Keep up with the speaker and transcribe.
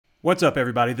What's up,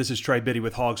 everybody? This is Trey Biddy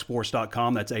with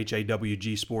hogsports.com. That's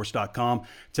HAWG sports.com.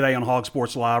 Today on Hog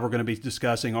Sports Live, we're going to be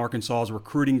discussing Arkansas's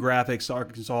recruiting graphics.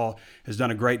 Arkansas has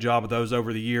done a great job with those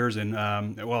over the years, and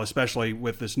especially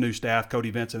with this new staff,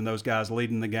 Cody Vincent and those guys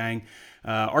leading the gang.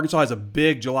 Arkansas has a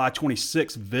big July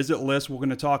 26th visit list we're going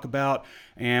to talk about,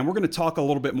 and we're going to talk a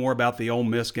little bit more about the Ole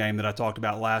Miss game that I talked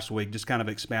about last week, just kind of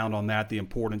expound on that, the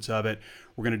importance of it.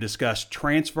 We're going to discuss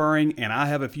transferring, and I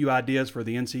have a few ideas for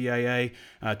the NCAA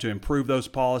to improve those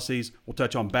policies. We'll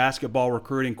touch on basketball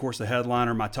recruiting. Of course, the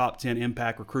headliner, my top 10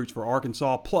 impact recruits for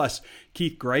Arkansas, plus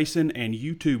Keith Grayson and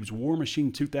YouTube's War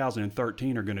Machine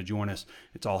 2013 are going to join us.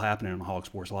 It's all happening on Hog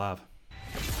Sports Live.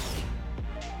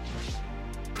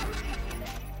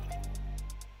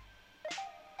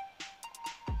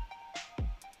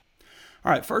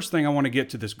 All right, first thing I want to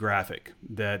get to this graphic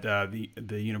that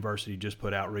the university just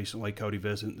put out recently, Cody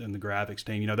Vincent and the graphics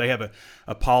team. You know, they have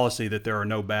a policy that there are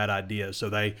no bad ideas,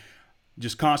 so they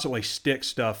just constantly stick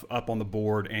stuff up on the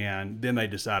board, and then they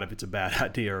decide if it's a bad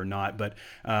idea or not. But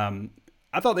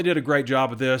I thought they did a great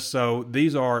job with this. So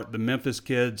these are the Memphis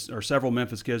kids, or several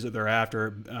Memphis kids that they're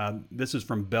after. This is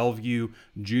from Bellevue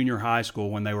Junior High School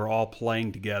when they were all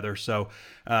playing together. So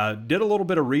did a little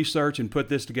bit of research and put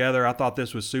this together. I thought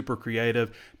this was super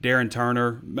creative. Darren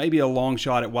Turner, maybe a long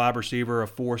shot at wide receiver, a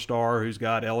 4-star who's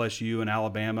got LSU and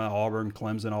Alabama, Auburn,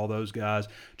 Clemson, all those guys.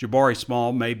 Jabari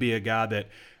Small may be a guy that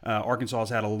Arkansas has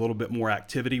had a little bit more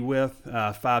activity with.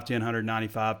 5'10",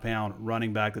 195-pound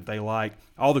running back that they like.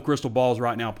 All the crystal balls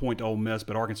right now point to Ole Miss,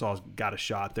 but Arkansas has got a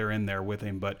shot. They're in there with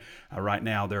him, but right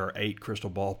now there are 7 crystal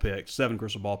ball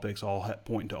picks, all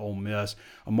pointing to Ole Miss.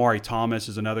 Amari Thomas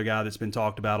is another guy that's been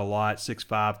talked about a lot,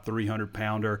 6'5",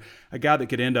 300-pounder, a guy that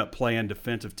could end up playing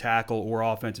defensive tackle or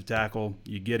offensive tackle.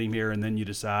 You get him here, and then you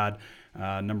decide.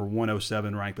 Number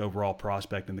 107 ranked overall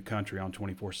prospect in the country on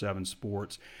 24/7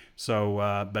 Sports.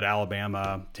 So, but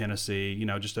Alabama, Tennessee,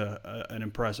 just an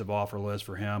impressive offer list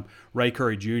for him. Ray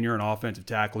Curry Jr., an offensive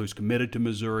tackle who's committed to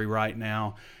Missouri right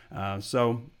now.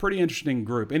 So, pretty interesting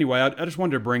group. Anyway, I just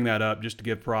wanted to bring that up just to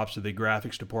give props to the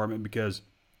graphics department because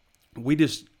we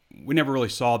never really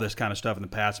saw this kind of stuff in the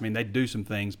past. I mean, they do some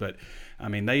things, but I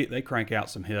mean, they crank out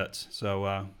some hits.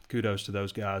 So kudos to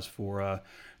those guys for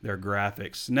their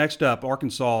graphics. Next up,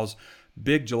 Arkansas's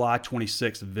big July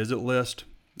 26th visit list.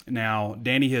 Now,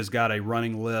 Danny has got a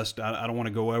running list. I don't want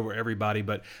to go over everybody,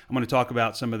 but I'm going to talk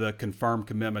about some of the confirmed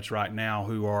commitments right now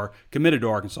who are committed to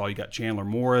Arkansas. You got Chandler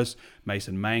Morris,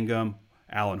 Mason Mangum,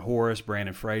 Alan Horace,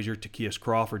 Brandon Frazier, Takias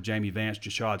Crawford, Jamie Vance,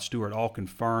 Jashad Stewart, all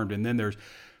confirmed. And then there's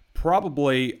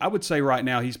probably, I would say right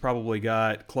now, he's probably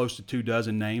got close to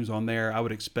 24 names on there. I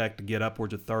would expect to get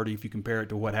upwards of 30 if you compare it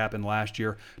to what happened last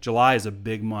year. July is a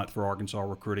big month for Arkansas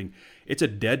recruiting. It's a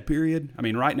dead period. I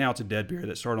mean, right now it's a dead period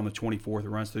that started on the 24th. It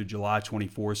runs through July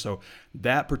 24th. So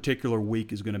that particular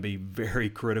week is going to be very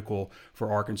critical for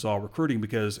Arkansas recruiting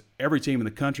because every team in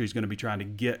the country is going to be trying to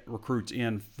get recruits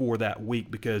in for that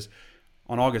week because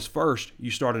on August 1st, you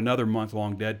start another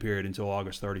month-long dead period until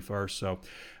August 31st.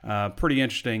 So pretty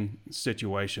interesting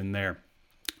situation there.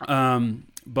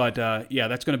 But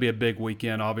that's going to be a big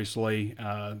weekend, obviously.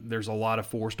 There's a lot of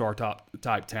 4-star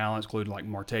type talents, including like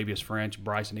Martavius French,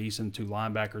 Bryson Eason, 2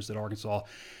 linebackers that Arkansas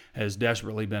has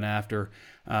desperately been after.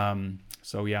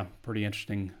 So, pretty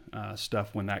interesting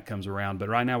stuff when that comes around. But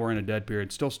right now we're in a dead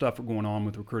period. Still stuff going on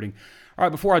with recruiting. All right,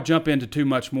 before I jump into too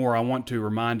much more, I want to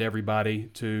remind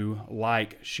everybody to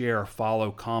like, share,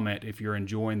 follow, comment if you're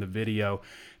enjoying the video.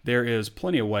 There is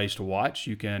plenty of ways to watch.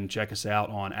 You can check us out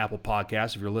on Apple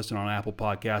Podcasts. If you're listening on Apple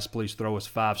Podcasts, please throw us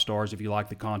 5 stars. If you like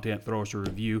the content, throw us a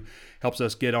review. Helps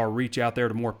us get our reach out there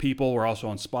to more people. We're also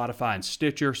on Spotify and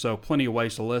Stitcher, so plenty of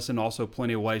ways to listen. Also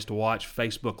plenty of ways to watch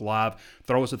Facebook Live.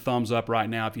 Throw us a thumbs up right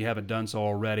now if you haven't done so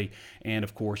already. And,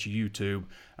 of course, YouTube.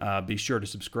 Be sure to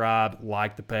subscribe,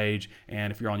 like the page,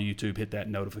 and if you're on YouTube, hit that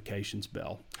notifications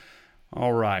bell.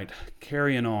 All right,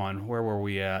 carrying on. Where were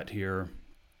we at here?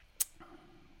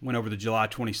 Went over the July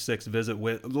 26th visit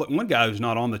with one guy who's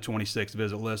not on the 26th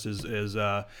visit list is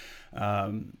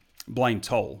Blaine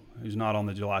Toll, who's not on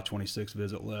the July 26th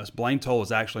visit list. Blaine Toll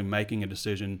is actually making a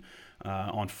decision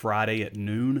on Friday at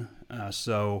noon.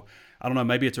 So I don't know,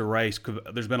 maybe it's a race.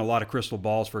 There's been a lot of crystal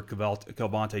balls for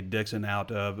Kelvonte Dixon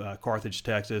out of Carthage,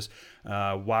 Texas,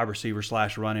 wide receiver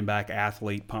 / running back,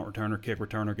 athlete, punt returner, kick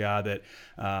returner guy that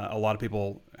a lot of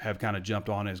people have kind of jumped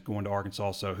on as going to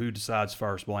Arkansas. So who decides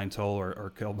first, Blaine Toll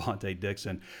or Kelvonte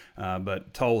Dixon?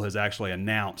 But Toll has actually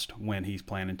announced when he's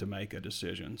planning to make a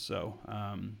decision. So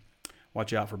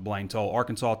watch out for Blaine Toll.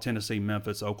 Arkansas, Tennessee,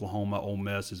 Memphis, Oklahoma, Ole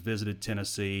Miss has visited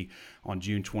Tennessee on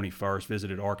June 21st,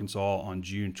 visited Arkansas on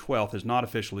June 12th, has not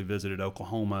officially visited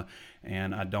Oklahoma,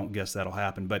 and I don't guess that'll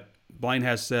happen. But Blaine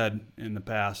has said in the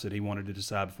past that he wanted to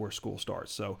decide before school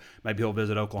starts, so maybe he'll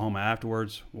visit Oklahoma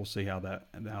afterwards. We'll see how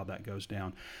that goes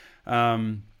down.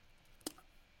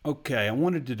 Okay, I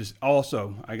wanted to just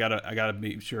also, I gotta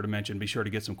be sure to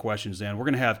get some questions in. We're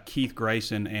gonna have Keith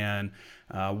Grayson and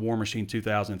War Machine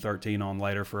 2013 on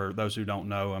later. For those who don't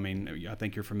know, I mean, I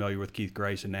think you're familiar with Keith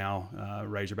Grayson now,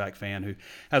 Razorback fan who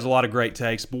has a lot of great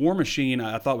takes. But War Machine,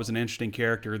 I thought was an interesting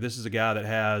character. This is a guy that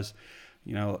has,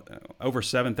 over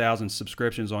 7,000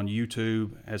 subscriptions on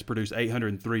YouTube, has produced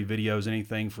 803 videos,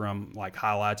 anything from like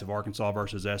highlights of Arkansas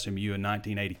versus SMU in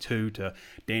 1982 to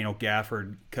Daniel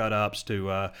Gafford cut-ups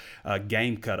to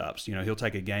game cut-ups. He'll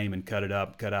take a game and cut it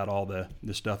up, cut out all the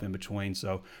stuff in between.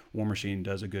 So War Machine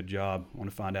does a good job. I want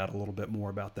to find out a little bit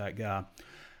more about that guy.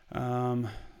 All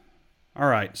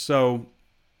right, so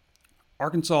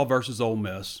Arkansas versus Ole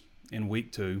Miss in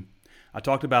week 2. I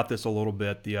talked about this a little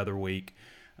bit the other week.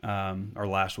 Or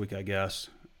last week, I guess.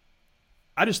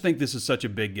 I just think this is such a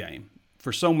big game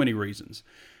for so many reasons,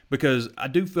 because I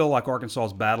do feel like Arkansas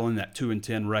is battling that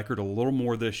 2-10 record a little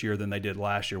more this year than they did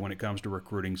last year when it comes to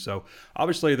recruiting. So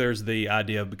obviously there's the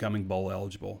idea of becoming bowl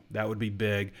eligible. That would be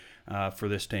big for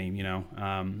this team.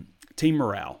 Team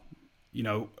morale.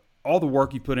 All the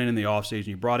work you put in the offseason.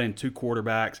 You brought in 2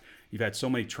 quarterbacks. You've had so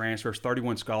many transfers,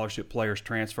 31 scholarship players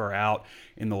transfer out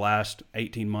in the last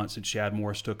 18 months since Shad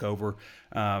Morris took over.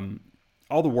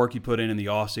 All the work you put in the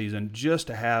offseason, just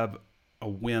to have a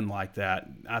win like that,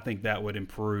 I think that would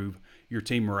improve your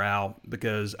team morale,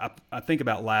 because I think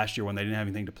about last year when they didn't have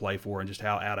anything to play for and just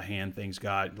how out of hand things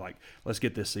got. Like, let's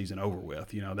get this season over with.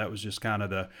 That was just kind of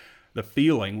the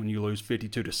feeling when you lose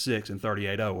 52-6 and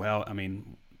 38-0.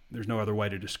 There's no other way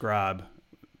to describe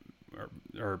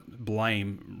or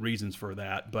blame reasons for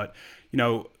that. But,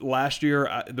 last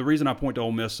year, the reason I point to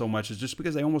Ole Miss so much is just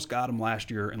because they almost got them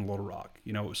last year in Little Rock.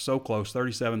 It was so close,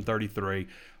 37-33.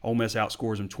 Ole Miss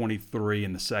outscores them 23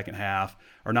 in the second half,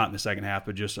 or not in the second half,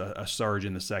 but just a surge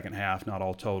in the second half, not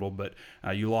all total. But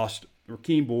you lost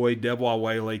Rakeem Boyd, Devwah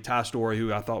Whaley, Ty Story,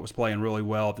 who I thought was playing really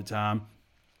well at the time.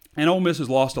 And Ole Miss has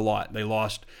lost a lot. They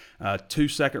lost 2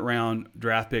 second-round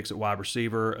draft picks at wide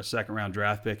receiver, a second-round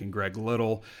draft pick in Greg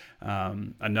Little,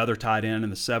 another tight end in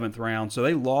the 7th round. So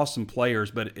they lost some players,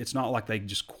 but it's not like they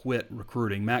just quit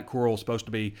recruiting. Matt Corral is supposed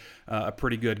to be a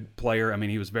pretty good player.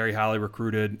 He was very highly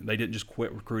recruited. They didn't just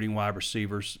quit recruiting wide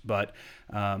receivers, but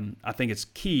I think it's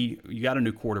key. You got a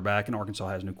new quarterback, and Arkansas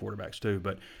has new quarterbacks too,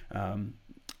 but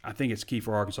I think it's key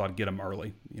for Arkansas to get them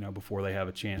early, before they have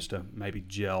a chance to maybe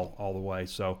gel all the way.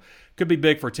 So could be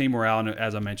big for team morale, and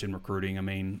as I mentioned,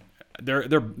 recruiting.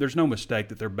 There's no mistake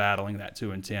that they're battling that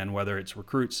 2-10, whether it's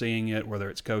recruits seeing it, whether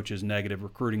it's coaches negative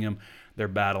recruiting them, they're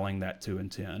battling that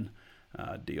 2-10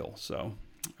 deal. So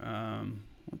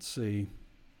let's see.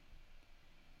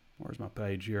 Where's my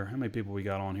page here? How many people we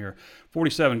got on here?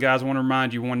 47. Guys, I want to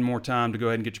remind you one more time to go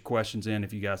ahead and get your questions in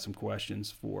if you got some questions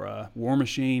for War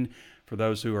Machine. For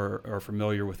those who are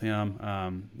familiar with him,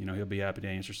 he'll be happy to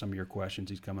answer some of your questions.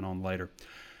 He's coming on later.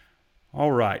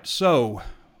 All right, so I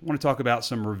want to talk about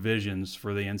some revisions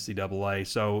for the NCAA.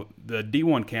 So the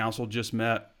D1 Council just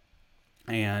met,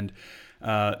 and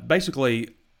basically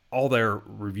all they're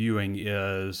reviewing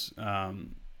is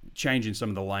changing some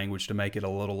of the language to make it a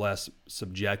little less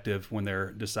subjective when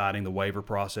they're deciding the waiver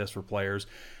process for players,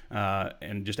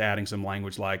 and just adding some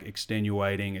language like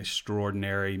extenuating,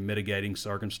 extraordinary, mitigating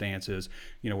circumstances,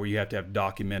 where you have to have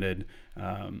documented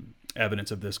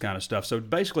evidence of this kind of stuff. So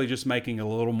basically just making it a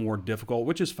little more difficult,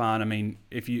 which is fine.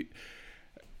 If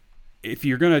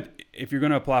you're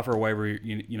gonna apply for a waiver,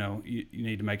 you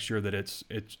need to make sure that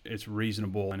it's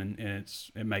reasonable and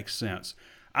it makes sense.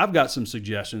 I've got some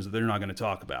suggestions that they're not going to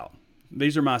talk about.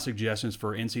 These are my suggestions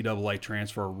for NCAA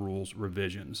transfer rules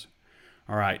revisions.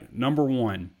 All right, number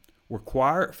 1,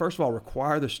 require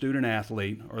the student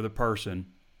athlete or the person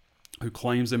who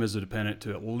claims them as a dependent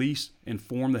to at least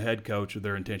inform the head coach of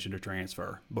their intention to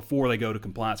transfer before they go to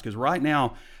compliance. Because right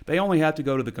now, they only have to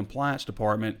go to the compliance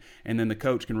department, and then the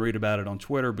coach can read about it on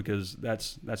Twitter, because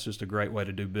that's just a great way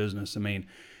to do business.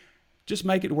 Just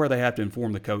make it where they have to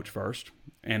inform the coach first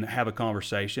and have a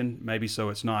conversation, maybe, so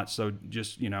it's not so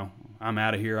just, I'm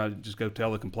out of here. I just go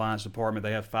tell the compliance department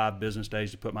they have 5 business days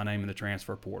to put my name in the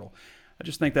transfer portal. I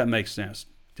just think that makes sense.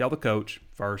 Tell the coach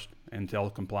first and tell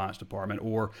the compliance department,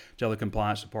 or tell the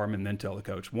compliance department and then tell the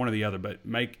coach, one or the other, but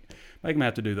make them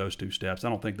have to do those 2 steps. I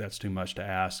don't think that's too much to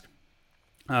ask.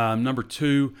 Number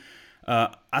 2,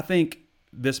 I think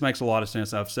this makes a lot of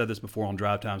sense. I've said this before on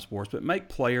Drive Time Sports, but make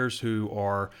players who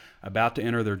are about to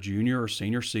enter their junior or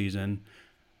senior season,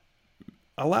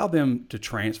 allow them to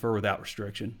transfer without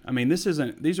restriction. I mean,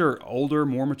 these are older,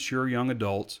 more mature young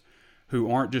adults who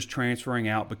aren't just transferring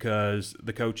out because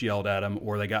the coach yelled at them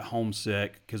or they got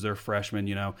homesick because they're freshmen.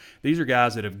 These are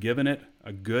guys that have given it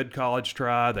a good college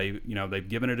try. They've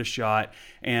given it a shot.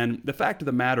 And the fact of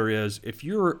the matter is, if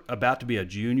you're about to be a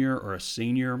junior or a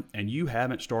senior and you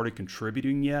haven't started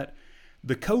contributing yet,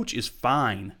 the coach is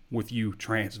fine with you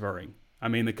transferring. I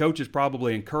mean, the coach is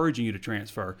probably encouraging you to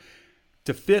transfer.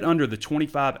 To fit under the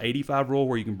 25-85 rule,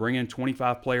 where you can bring in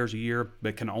 25 players a year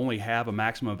but can only have a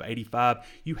maximum of 85,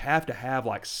 you have to have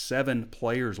like 7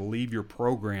 players leave your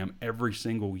program every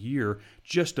single year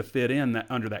just to fit in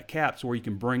under that cap, so where you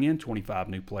can bring in 25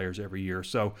 new players every year.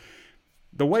 So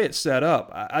the way it's set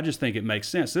up, I just think it makes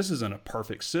sense. This isn't a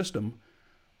perfect system,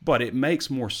 but it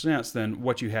makes more sense than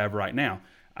what you have right now.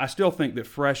 I still think that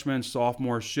freshmen,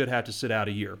 sophomores should have to sit out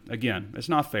a year. Again, it's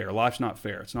not fair. Life's not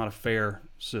fair. It's not a fair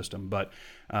system, but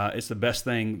it's the best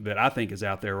thing that I think is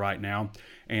out there right now.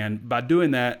 And by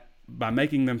doing that, by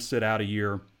making them sit out a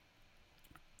year,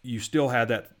 you still have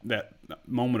that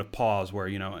moment of pause where,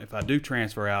 if I do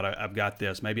transfer out, I've got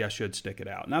this. Maybe I should stick it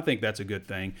out. And I think that's a good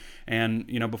thing. And,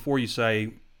 before you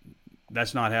say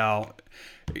that's not how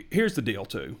 – here's the deal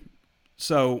too.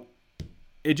 So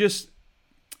it just –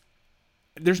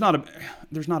 there's not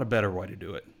a better way to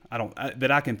do it.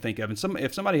 That I can think of. And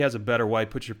if somebody has a better way,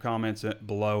 put your comments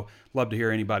below. Love to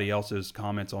hear anybody else's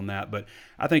comments on that. But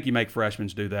I think you make freshmen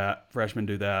do that,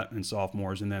 and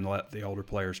sophomores, and then let the older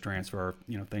players transfer.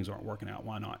 If things aren't working out,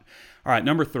 why not? All right,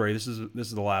 number 3. This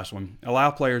is the last one.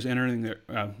 Allow players entering their.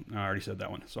 I already said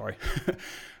that one. Sorry.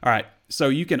 All right. So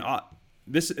you can.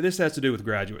 This has to do with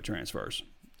graduate transfers,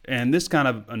 and this kind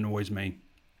of annoys me,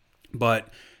 but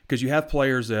because you have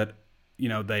players that.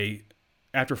 They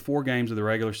after 4 games of the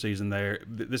regular season,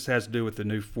 this has to do with the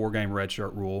new 4-game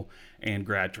redshirt rule and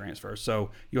grad transfer.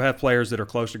 So you'll have players that are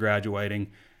close to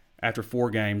graduating. After 4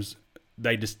 games,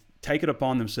 they just take it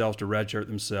upon themselves to redshirt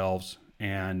themselves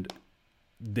and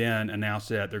then announce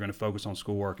that they're going to focus on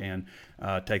schoolwork and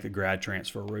take the grad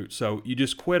transfer route. So you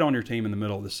just quit on your team in the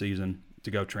middle of the season to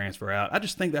go transfer out. I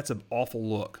just think that's an awful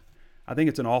look. I think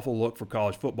it's an awful look for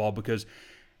college football because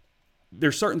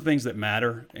there's certain things that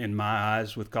matter in my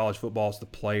eyes with college football. It's the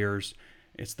players,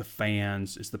 it's the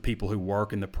fans, it's the people who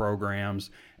work in the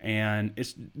programs, and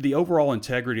it's the overall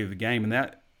integrity of the game. And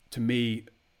that, to me,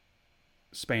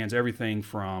 spans everything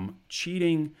from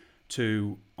cheating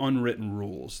to unwritten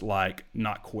rules like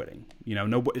not quitting.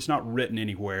 It's not written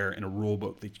anywhere in a rule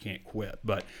book that you can't quit.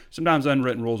 But sometimes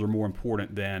unwritten rules are more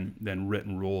important than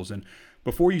written rules. And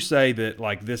before you say that,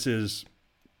 like, this is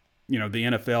the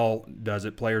NFL does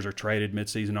it, players are traded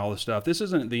midseason, all this stuff. This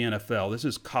isn't the NFL. This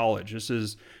is college. This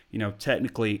is,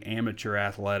 technically amateur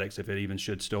athletics, if it even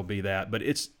should still be that. But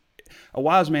it's a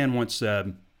wise man once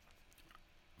said,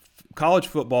 college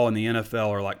football and the NFL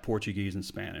are like Portuguese and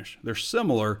Spanish. They're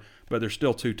similar, but they're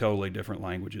still 2 totally different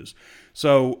languages.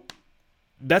 So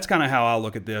that's kind of how I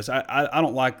look at this. I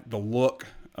don't like the look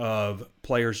of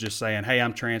players just saying, "Hey,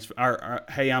 I'm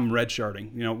hey, I'm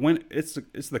redshirting." When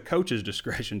it's the coach's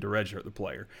discretion to redshirt the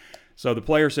player. So the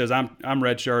player says, "I'm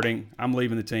redshirting. I'm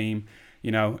leaving the team."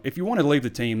 If you want to leave the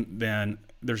team, then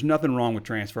there's nothing wrong with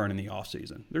transferring in the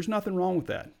offseason. There's nothing wrong with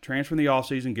that. Transfer in the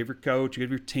offseason, give your coach, give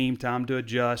your team time to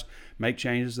adjust, make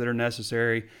changes that are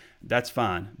necessary. That's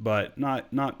fine, but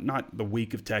not the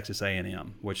week of Texas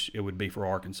A&M, which it would be for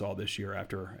Arkansas this year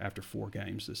after 4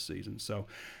 games this season. So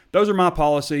those are my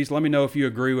policies. Let me know if you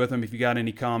agree with them, if you got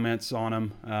any comments on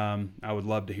them. I would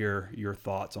love to hear your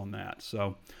thoughts on that.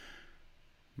 So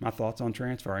my thoughts on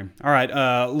transferring. All right,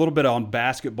 a little bit on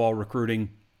basketball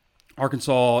recruiting.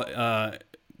 Arkansas,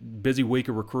 busy week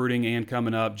of recruiting and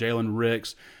coming up. Jalen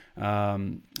Ricks,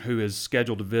 who is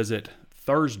scheduled to visit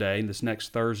this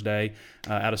next Thursday,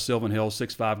 out of Sylvan Hills,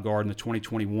 6'5" guard in the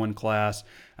 2021 class.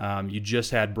 You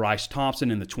just had Bryce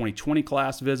Thompson in the 2020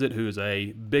 class visit, who is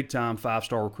a big-time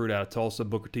 5-star recruit out of Tulsa,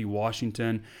 Booker T.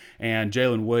 Washington. And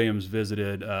Jalen Williams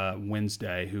visited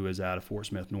Wednesday, who is out of Fort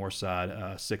Smith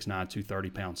Northside, 6'9",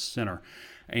 230-pound center.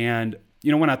 And,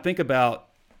 when I think about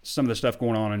some of the stuff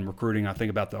going on in recruiting, I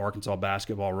think about the Arkansas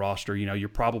basketball roster. You're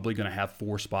probably going to have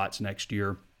 4 spots next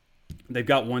year. They've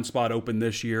got 1 spot open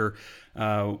this year,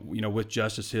 with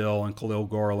Justice Hill and Khalil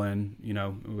Garland,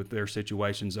 with their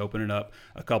situations, opening up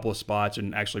a couple of spots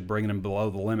and actually bringing them below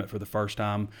the limit for the first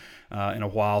time in a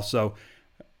while. So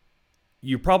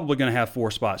you're probably going to have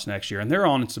 4 spots next year, and they're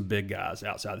on some big guys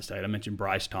outside the state. I mentioned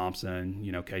Bryce Thompson,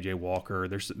 KJ Walker.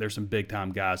 There's some big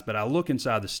time guys, but I look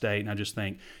inside the state and I just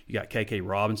think you got KK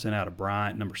Robinson out of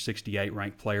Bryant, number 68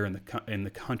 ranked player in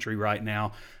the country right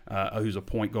now, who's a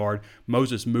point guard.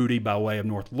 Moses Moody by way of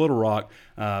North Little Rock,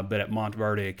 but at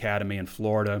Monteverde Academy in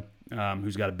Florida.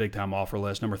 Who's got a big-time offer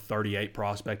list, number 38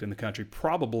 prospect in the country,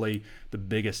 probably the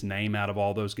biggest name out of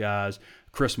all those guys.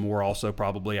 Chris Moore, also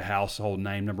probably a household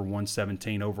name, number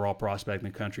 117 overall prospect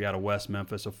in the country out of West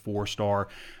Memphis, a 4-star.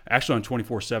 Actually, on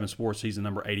 24/7 Sports, he's the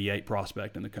number 88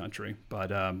 prospect in the country.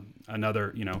 But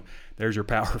another, there's your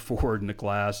power forward in the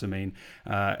class. And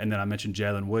then I mentioned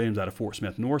Jalen Williams out of Fort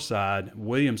Smith Northside.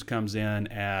 Williams comes in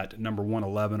at number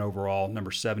 111 overall,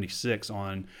 number 76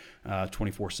 on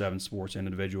 24/7 Sports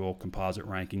individual composite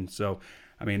ranking. So,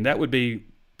 that would be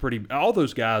all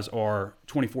those guys are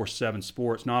 24/7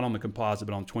 Sports, not on the composite,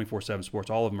 but on 24/7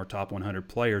 Sports. All of them are top 100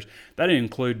 players. That didn't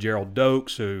include Gerald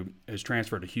Dokes, who has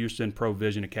transferred to Houston Pro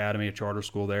Vision Academy, a charter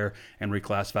school there, and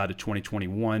reclassified to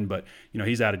 2021. But,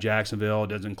 he's out of Jacksonville. It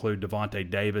doesn't include Devontae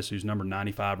Davis, who's number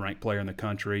 95 ranked player in the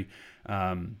country,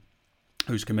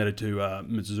 who's committed to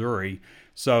Missouri.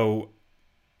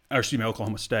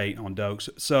 Oklahoma State on Dokes.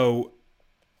 So,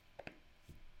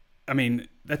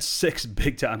 that's 6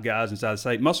 big-time guys inside the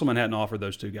state. Musselman hadn't offered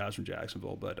those 2 guys from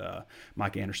Jacksonville, but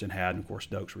Mike Anderson had, and, of course,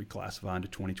 Dokes reclassifying to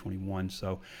 2021.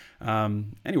 So,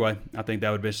 anyway, I think that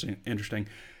would be interesting.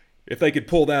 If they could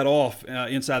pull that off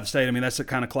inside the state, that's the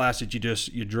kind of class that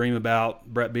you dream about.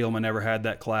 Brett Bielema never had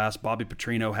that class. Bobby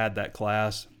Petrino had that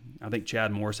class. I think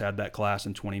Chad Morris had that class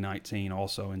in 2019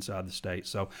 also inside the state.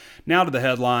 So now to the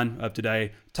headline of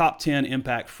today, top 10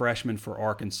 impact freshmen for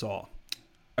Arkansas.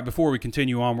 Before we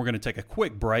continue on, we're going to take a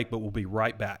quick break, but we'll be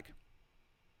right back.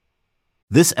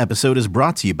 This episode is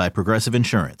brought to you by Progressive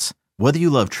Insurance. Whether you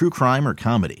love true crime or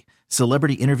comedy,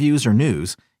 celebrity interviews or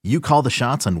news, you call the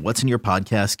shots on what's in your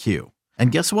podcast queue.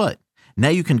 And guess what? Now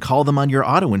you can call them on your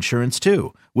auto insurance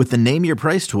too with the Name Your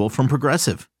Price tool from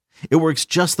Progressive. It works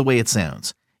just the way it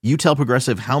sounds. You tell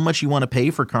Progressive how much you want to pay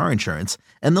for car insurance,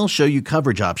 and they'll show you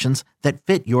coverage options that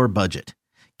fit your budget.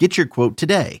 Get your quote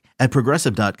today at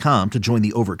Progressive.com to join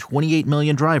the over 28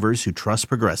 million drivers who trust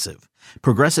Progressive.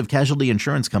 Progressive Casualty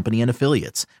Insurance Company and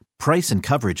Affiliates. Price and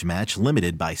coverage match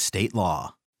limited by state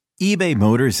law. eBay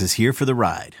Motors is here for the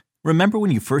ride. Remember when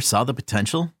you first saw the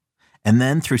potential? And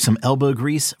then through some elbow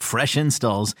grease, fresh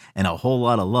installs, and a whole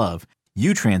lot of love,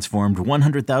 you transformed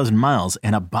 100,000 miles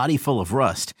and a body full of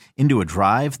rust into a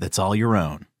drive that's all your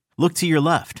own. Look to your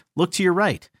left. Look to your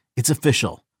right. It's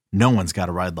official. No one's got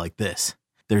a ride like this.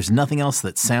 There's nothing else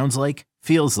that sounds like,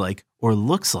 feels like, or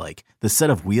looks like the set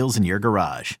of wheels in your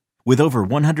garage. With over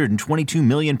 122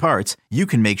 million parts, you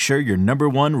can make sure your number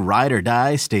one ride or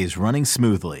die stays running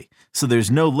smoothly. So there's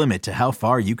no limit to how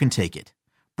far you can take it.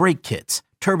 Brake kits,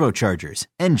 turbochargers,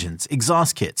 engines,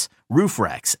 exhaust kits, roof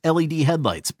racks, LED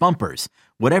headlights, bumpers,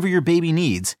 whatever your baby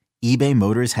needs, eBay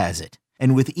Motors has it.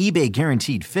 And with eBay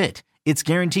Guaranteed Fit, it's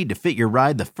guaranteed to fit your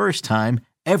ride the first time,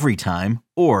 every time,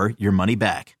 or your money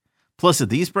back. Plus, at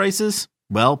these prices,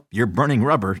 well, you're burning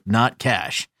rubber, not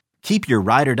cash. Keep your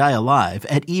ride or die alive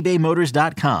at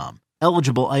ebaymotors.com.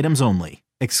 Eligible items only.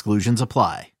 Exclusions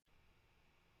apply.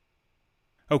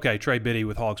 Okay, Trey Biddy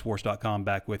with hogsports.com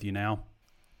back with you now.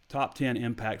 Top 10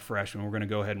 impact freshmen. We're going to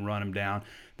go ahead and run them down.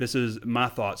 This is my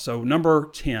thoughts. So number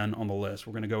 10 on the list,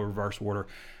 we're going to go reverse order.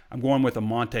 I'm going with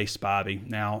Amonte Spivey.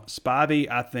 Now, Spivey,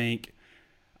 I think,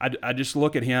 I just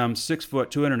look at him, 6 foot,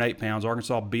 208 pounds.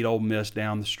 Arkansas beat Ole Miss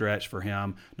down the stretch for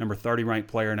him. Number 30 ranked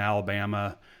player in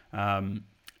Alabama.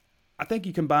 I think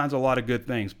he combines a lot of good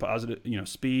things. Positive,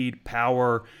 speed,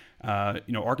 power.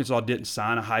 Arkansas didn't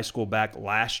sign a high school back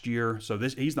last year, so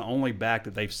he's the only back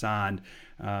that they've signed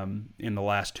in the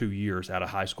last 2 years out of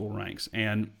high school ranks.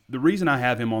 And the reason I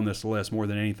have him on this list more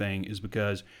than anything is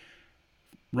because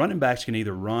running backs can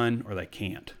either run or they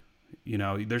can't.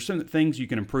 There's some things you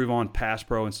can improve on, pass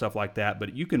pro and stuff like that,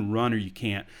 but you can run or you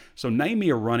can't. So name me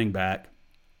a running back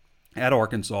at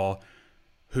Arkansas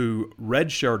who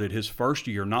redshirted his first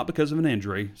year, not because of an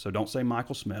injury, so don't say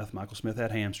Michael Smith. Michael Smith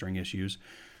had hamstring issues.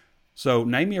 So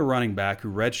name me a running back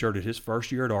who redshirted his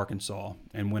first year at Arkansas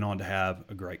and went on to have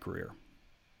a great career.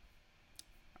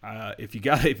 If you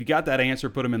got that answer,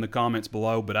 put them in the comments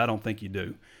below, but I don't think you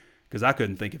do. Because I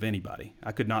couldn't think of anybody.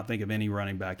 I could not think of any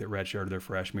running back that redshirted their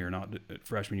freshman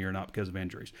year, not because of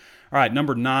injuries. All right,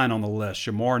 number 9 on the list,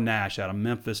 Shamar Nash out of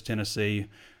Memphis, Tennessee,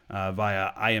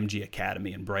 via IMG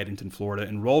Academy in Bradenton, Florida.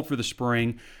 Enrolled for the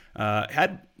spring,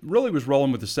 was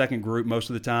rolling with the second group most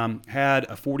of the time. Had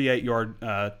a 48-yard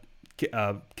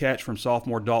catch from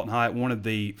sophomore Dalton Hyatt, one of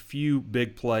the few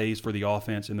big plays for the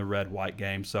offense in the red-white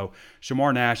game. So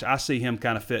Shamar Nash, I see him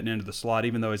kind of fitting into the slot,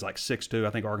 even though he's like 6'2". I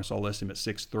think Arkansas lists him at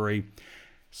 6'3".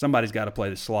 Somebody's got to play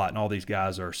the slot, and all these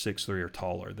guys are 6'3" or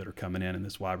taller that are coming in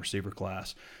this wide receiver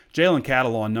class. Jalen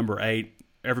Catalon, number 8.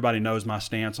 Everybody knows my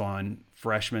stance on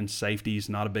freshman safeties.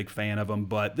 Not a big fan of them,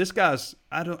 but this guy's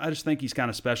I just think he's kind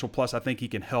of special. Plus, I think he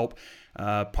can help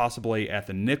possibly at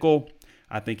the nickel.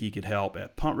 I think he could help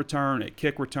at punt return, at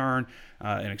kick return,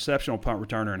 an exceptional punt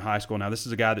returner in high school. Now, this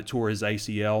is a guy that tore his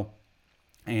ACL.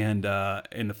 And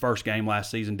in the first game last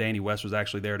season, Danny West was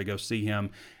actually there to go see him,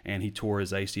 and he tore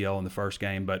his ACL in the first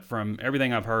game. But from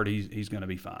everything I've heard, he's going to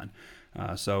be fine.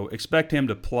 So expect him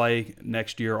to play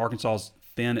next year. Arkansas's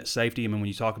thin at safety. I mean, when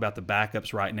you talk about the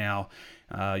backups right now,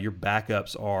 your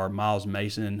backups are Miles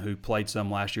Mason, who played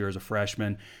some last year as a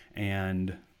freshman,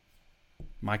 and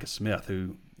Micah Smith,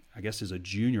 who I guess is a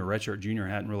junior, redshirt junior,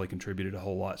 hadn't really contributed a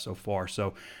whole lot so far.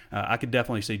 So I could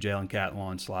definitely see Jalen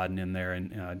Catalon sliding in there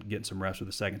and getting some reps with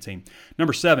the second team.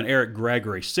 Number 7, Eric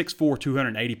Gregory, 6'4",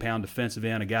 280-pound defensive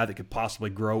end, a guy that could possibly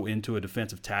grow into a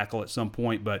defensive tackle at some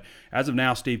point. But as of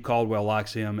now, Steve Caldwell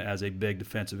likes him as a big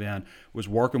defensive end. Was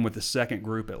working with the second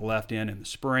group at left end in the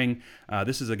spring.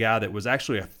 This is a guy that was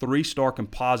actually a 3-star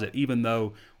composite, even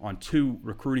though on 2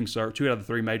 out of the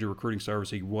 3 major recruiting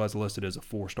services, he was listed as a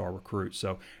 4-star recruit.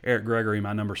 So Eric Gregory,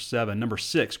 my number 7. Number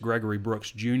 6, Gregory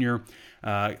Brooks Jr.,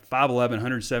 5'11",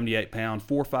 178-pound,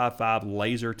 4.55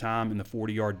 laser time in the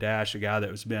 40-yard dash, a guy that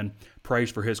has been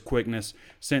praised for his quickness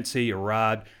since he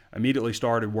arrived. Immediately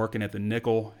started working at the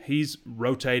nickel. He's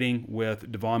rotating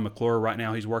with Devon McClure right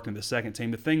now. He's working at the second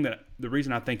team. The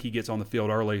reason I think he gets on the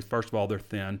field early, first of all, they're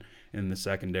thin in the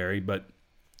secondary, but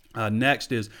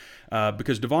next is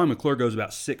because Devon McClure goes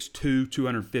about 6'2",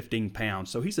 215 pounds.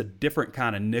 So he's a different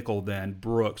kind of nickel than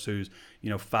Brooks, who's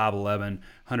 5'11",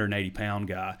 180-pound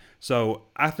guy. So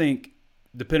I think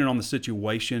depending on the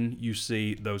situation, you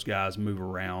see those guys move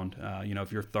around.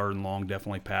 If you're third and long,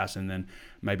 definitely passing, then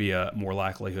maybe a more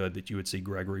likelihood that you would see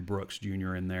Gregory Brooks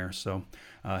Jr. in there. So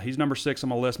he's number 6 on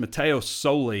my list. Mateo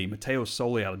Soli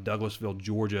out of Douglasville,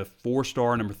 Georgia,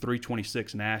 4-star, number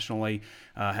 326 nationally.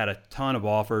 Had a ton of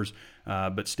offers,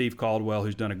 but Steve Caldwell,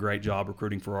 who's done a great job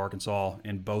recruiting for Arkansas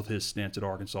in both his stints at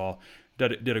Arkansas,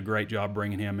 did a great job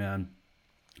bringing him in.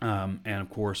 And, of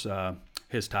course,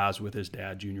 his ties with his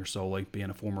dad, Junior Soli, being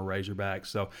a former Razorback.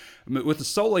 So with the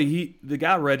Soli, the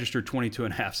guy registered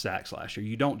 22.5 sacks last year.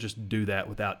 You don't just do that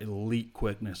without elite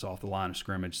quickness off the line of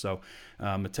scrimmage. So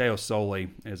Mateo Soli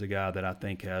is a guy that I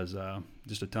think has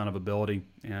just a ton of ability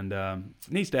and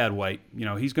needs to add weight.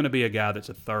 He's going to be a guy that's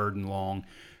a third and long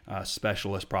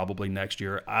specialist probably next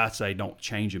year. I say don't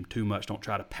change him too much. Don't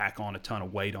try to pack on a ton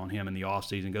of weight on him in the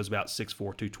offseason. Goes about 6'4",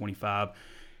 225.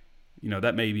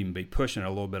 That may even be pushing it a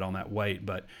little bit on that weight,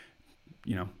 but,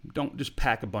 don't just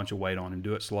pack a bunch of weight on him.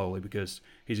 Do it slowly because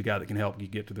he's a guy that can help you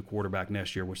get to the quarterback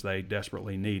next year, which they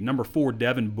desperately need. Number 4,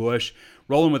 Devin Bush,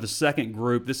 rolling with the second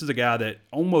group. This is a guy that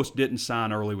almost didn't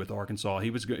sign early with Arkansas.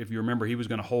 If you remember, he was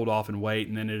going to hold off and wait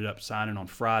and then ended up signing on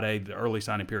Friday. The early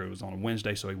signing period was on a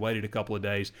Wednesday, so he waited a couple of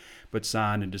days, but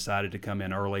signed and decided to come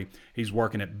in early. He's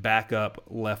working at backup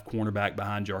left cornerback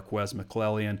behind Jarquez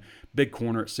McClellion. Big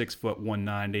corner at 6 foot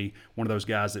 190. One of those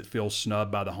guys that feels snubbed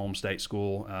by the home state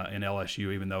school in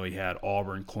LSU, even though he had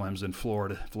Auburn, Clemson,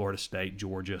 Florida State,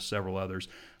 Georgia, several others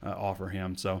offer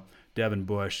him. So Devin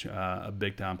Bush, a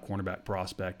big-time cornerback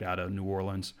prospect out of New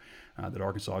Orleans that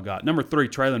Arkansas got. Number 3,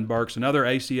 Traylon Burks, another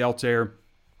ACL tear.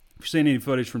 If you've seen any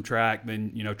footage from track,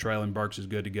 then Traylon Burks is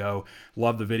good to go.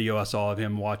 Love the video I saw of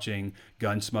him watching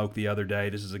Gunsmoke the other day.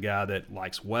 This is a guy that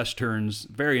likes Westerns.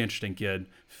 Very interesting kid.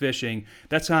 Fishing.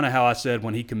 That's kind of how I said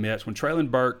when he commits. When Traylon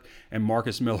Burke and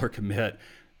Marcus Miller commit,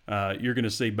 you're going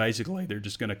to see basically they're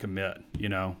just going to commit.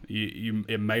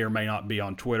 It may or may not be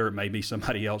on Twitter. It may be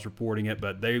somebody else reporting it,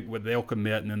 but they'll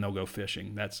commit and then they'll go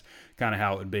fishing. That's kind of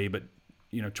how it would be. But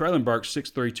Traylon Burks,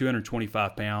 6'3",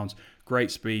 225 pounds,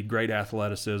 great speed, great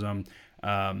athleticism.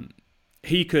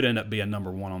 He could end up being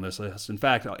number 1 on this list. In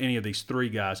fact, any of these 3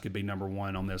 guys could be number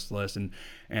 1 on this list.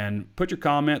 And put your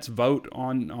comments, vote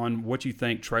on what you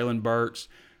think. Traylon Burks.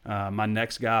 My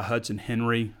next guy, Hudson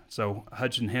Henry. So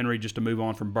Hudson Henry, just to move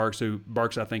on from Burks, who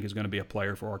Burks I think is going to be a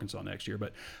player for Arkansas next year.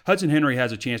 But Hudson Henry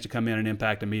has a chance to come in and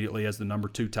impact immediately as the number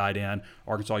 2 tight end.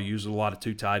 Arkansas uses a lot of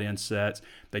 2 tight end sets.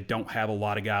 They don't have a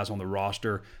lot of guys on the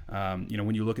roster.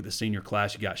 When you look at the senior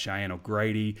class, you got Cheyenne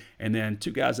O'Grady, and then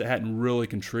 2 guys that hadn't really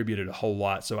contributed a whole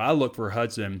lot. So I look for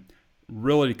Hudson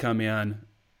really to come in.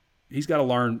 He's got to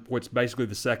learn what's basically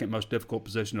the second most difficult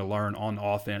position to learn on the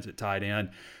offense at tight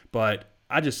end. But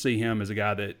I just see him as a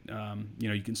guy that,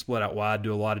 you can split out wide,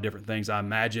 do a lot of different things. I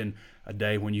imagine a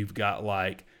day when you've got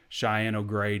like Cheyenne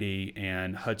O'Grady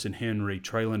and Hudson Henry,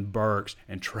 Traylon Burks,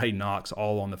 and Trey Knox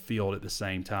all on the field at the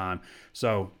same time.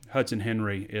 So Hudson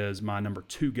Henry is my number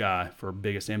 2 guy for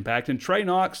biggest impact. And Trey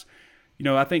Knox,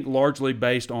 I think largely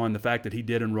based on the fact that he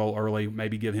did enroll early,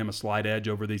 maybe give him a slight edge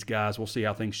over these guys. We'll see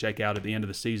how things shake out at the end of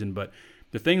the season. But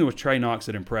the thing with Trey Knox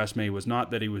that impressed me was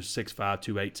not that he was 6'5",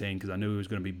 218, because I knew he was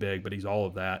going to be big, but he's all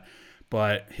of that.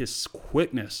 But his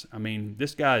quickness, I mean,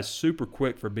 this guy is super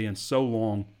quick for being so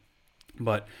long.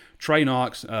 But Trey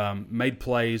Knox made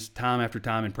plays time after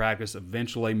time in practice,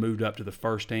 eventually moved up to the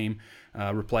first team,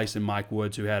 replacing Mike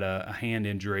Woods, who had a hand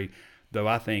injury. Though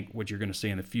I think what you're going to see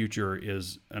in the future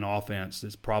is an offense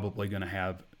that's probably going to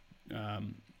have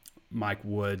Mike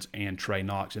Woods and Trey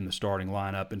Knox in the starting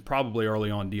lineup, and probably early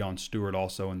on Deion Stewart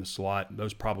also in the slot.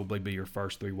 Those probably be your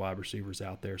first 3 wide receivers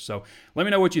out there. So let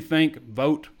me know what you think.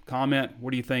 Vote, comment.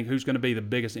 What do you think? Who's going to be the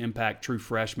biggest impact true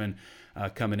freshman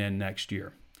coming in next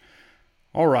year?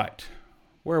 All right.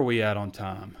 Where are we at on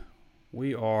time?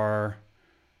 We are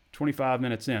 25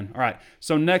 minutes in. All right.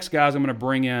 So next, guys, I'm going to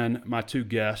bring in my 2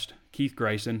 guests. Keith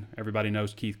Grayson. Everybody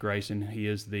knows Keith Grayson. He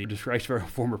is the disgraced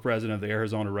former president of the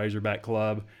Arizona Razorback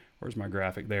Club. Where's my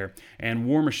graphic there? And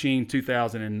War Machine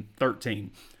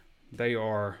 2013. They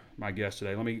are my guests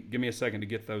today. Give me a second to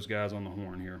get those guys on the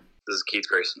horn here. This is Keith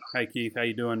Grayson. Hey, Keith. How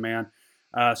you doing, man?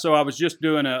 So I was just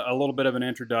doing a little bit of an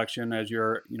introduction as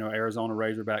your, Arizona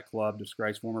Razorback Club,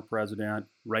 disgraced former president,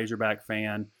 Razorback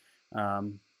fan,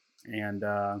 and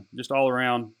just all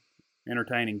around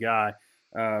entertaining guy.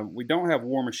 We don't have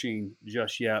War Machine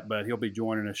just yet, but he'll be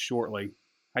joining us shortly.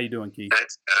 How you doing, Keith?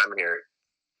 I'm here.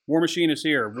 War Machine is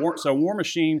here. War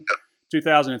Machine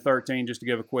 2013, just to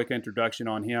give a quick introduction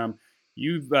on him.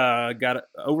 You've got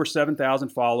over 7,000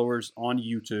 followers on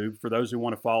YouTube. For those who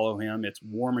want to follow him, it's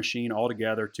War Machine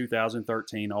altogether,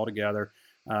 2013 altogether.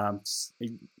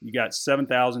 You got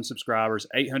 7,000 subscribers,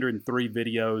 803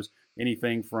 videos,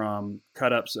 anything from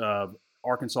cut-ups of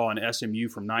Arkansas and SMU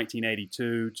from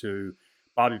 1982 to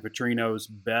Bobby Petrino's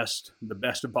the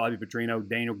best of Bobby Petrino,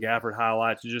 Daniel Gafford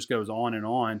highlights. It just goes on and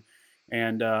on.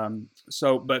 And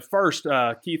but first,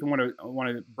 Keith, I want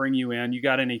to bring you in. You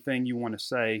got anything you want to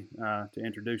say to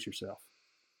introduce yourself?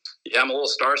 Yeah, I'm a little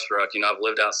starstruck. I've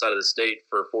lived outside of the state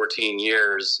for 14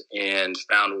 years and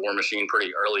found War Machine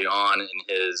pretty early on in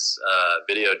his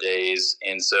video days.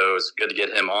 And so it's good to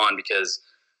get him on because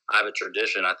I have a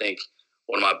tradition. I think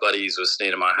one of my buddies was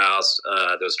staying at my house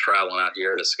that was traveling out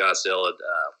here to Scottsdale.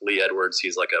 Lee Edwards,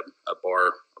 he's like a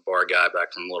bar guy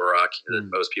back from Little Rock that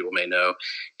most people may know.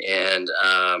 And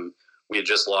we had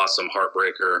just lost some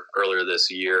heartbreaker earlier this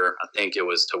year. I think it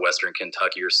was to Western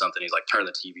Kentucky or something. He's like, turn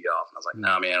the TV off. And I was like,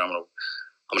 nah, man, I'm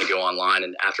gonna go online.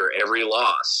 And after every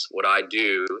loss, what I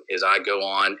do is I go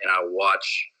on and I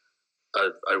watch a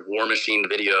War Machine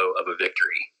video of a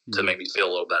victory to make me feel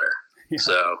a little better. Yeah.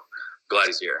 So glad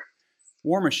he's here.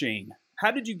 War Machine.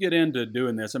 How did you get into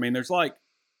doing this? I mean,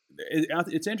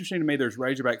 it's interesting to me. There's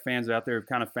Razorback fans out there who've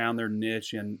kind of found their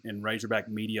niche in Razorback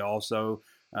media also.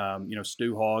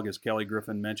 Stu Hogg, as Kelly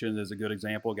Griffin mentioned, is a good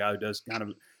example, a guy who does kind of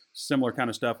similar kind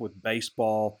of stuff with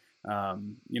baseball.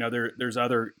 There's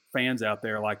other fans out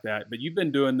there like that. But you've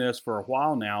been doing this for a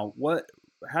while now.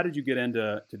 How did you get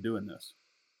into doing this?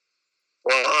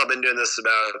 Well, I've been doing this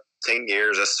about 10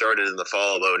 years. I started in the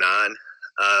fall of 2009.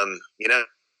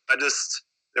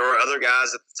 There were other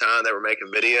guys at the time that were making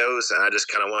videos, and I just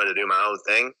kind of wanted to do my own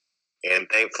thing. And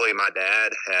thankfully, my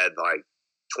dad had like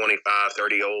 25,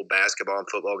 30 old basketball and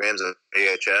football games at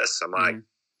VHS. I'm like,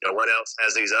 no one else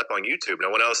has these up on YouTube. No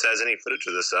one else has any footage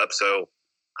of this up, so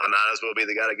I might as well be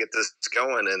the guy to get this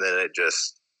going. And then it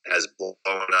just has blown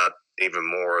up even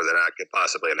more than I could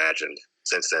possibly imagine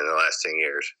since then in the last 10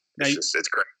 years. It's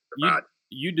crazy.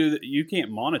 You can't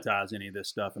monetize any of this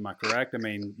stuff. Am I correct? I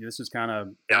mean, this is kind of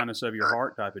kindness of your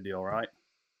heart type of deal, right?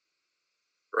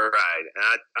 Right.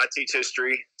 And I teach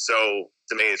history. So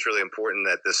to me, it's really important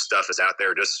that this stuff is out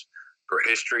there just for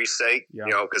history's sake,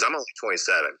 because I'm only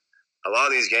 27. A lot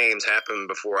of these games happened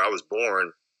before I was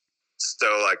born. So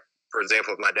like, for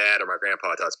example, if my dad or my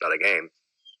grandpa talks about a game,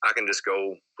 I can just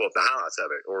go pull up the highlights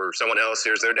of it, or someone else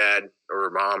hears their dad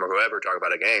or mom or whoever talk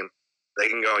about a game. They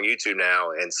can go on YouTube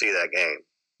now and see that game.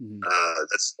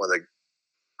 That's one of the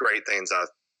great things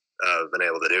I've been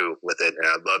able to do with it, and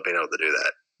I love being able to do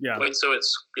that. Yeah. Wait, so at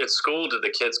school, did the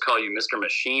kids call you Mr.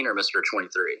 Machine or Mr. 23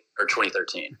 or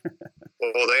 2013?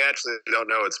 Well, they actually don't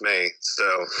know it's me,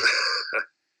 so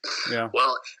yeah.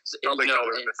 Well, probably call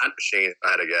me Mr. Machine if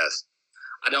I had to guess.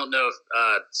 I don't know if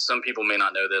some people may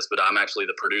not know this, but I'm actually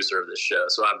the producer of this show,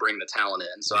 so I bring the talent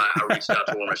in. So I reached out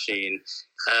to War Machine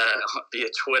via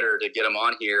Twitter to get him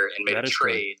on here and made a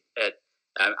trade.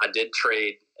 I did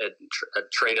trade.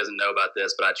 Trey doesn't know about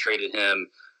this, but I traded him.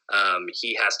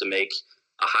 He has to make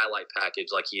a highlight package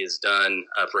like he has done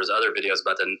for his other videos,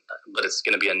 but it's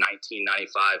going to be a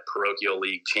 1995 Parochial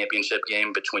League championship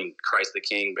game between Christ the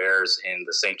King Bears and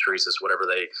the St. Teresa's, whatever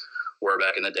they were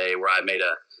back in the day, where I made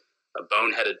a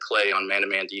boneheaded play on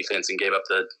man-to-man defense and gave up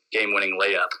the game-winning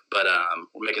layup. But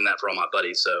we're making that for all my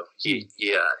buddiys, so he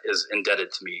is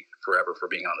indebted to me forever for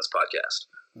being on this podcast.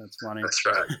 That's funny. That's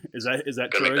right. Is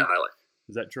that true? Make that highlight.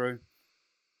 Is that true?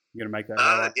 You gonna make that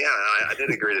highlight? Yeah, I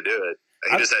did agree to do it.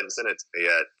 He just hadn't sent it to me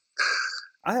yet.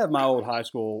 I have my old high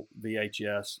school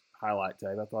VHS highlight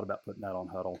tape. I thought about putting that on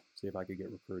Huddle, see if I could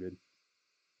get recruited.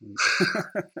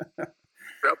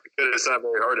 Probably good. It's not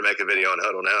very hard to make a video on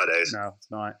Huddle nowadays. No,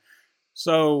 it's not.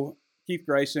 So Keith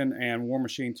Grayson and War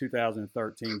Machine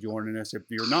 2013 joining us. If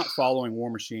you're not following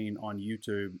War Machine on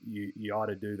YouTube, you ought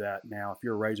to do that now. If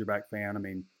you're a Razorback fan, I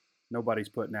mean, nobody's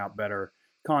putting out better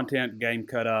content, game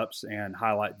cut-ups, and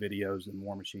highlight videos than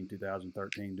War Machine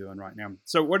 2013 doing right now.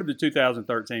 So what did the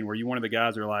 2013, were you one of the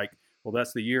guys that are like, well,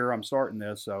 that's the year I'm starting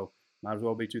this, so might as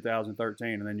well be 2013,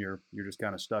 and then you're just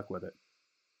kind of stuck with it?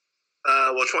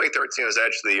 Well, 2013 was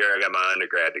actually the year I got my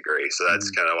undergrad degree, so that's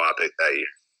kind of why I picked that year.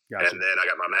 Gotcha. And then I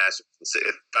got my master's.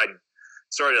 If I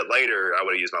started it later, I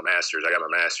would have used my master's. I got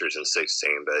my master's in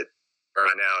 16, but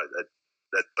right now,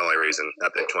 that's the only reason I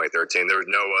picked 2013. There was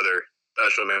no other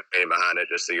special meaning behind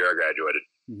it, just the year I graduated.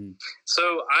 Mm-hmm.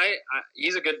 So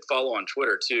he's a good follow on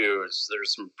Twitter, too.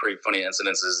 There's some pretty funny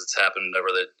incidences that's happened over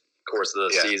the course of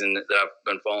the season that I've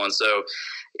been following. So,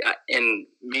 and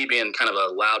me being kind of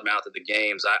a loudmouth at the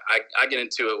games, I get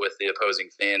into it with the opposing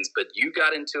fans, but you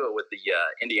got into it with the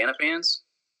Indiana fans?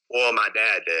 Well, my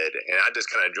dad did, and I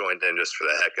just kind of joined in just for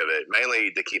the heck of it,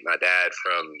 mainly to keep my dad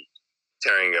from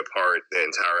tearing apart the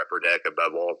entire upper deck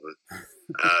above Walton.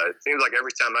 It seems like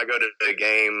every time I go to a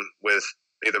game with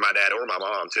either my dad or my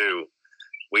mom, too,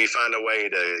 we find a way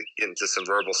to get into some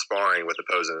verbal sparring with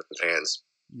opposing fans.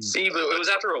 See, but it was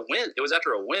after a win. It was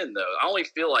after a win, though. I only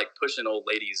feel like pushing old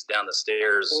ladies down the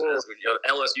stairs as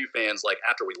LSU fans, like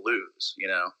after we lose, you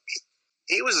know.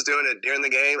 He was doing it during the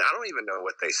game. I don't even know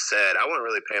what they said. I wasn't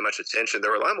really paying much attention.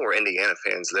 There were a lot more Indiana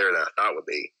fans there than I thought would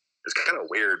be. It was kind of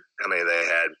weird how many they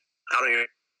had. I don't even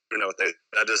know what they.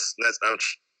 I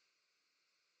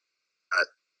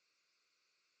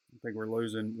think we're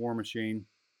losing War Machine.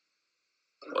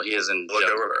 Well, he is in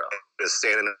over. Just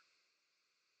standing.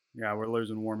 Yeah, we're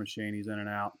losing War Machine. He's in and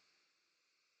out.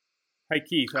 Hey,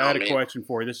 Keith, I had a question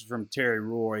for you. This is from Terry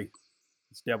Roy.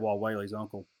 It's Devwall Whaley's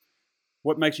uncle.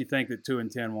 What makes you think that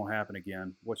 2-10 won't happen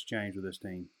again? What's changed with this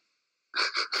team?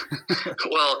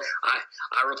 Well,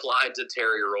 I replied to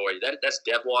Terry Roy. That's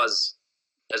Devwall's.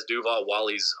 That's Duval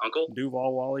Wally's uncle?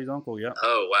 Duval Wally's uncle, yeah.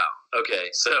 Oh, wow. Okay,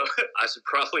 so I should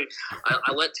probably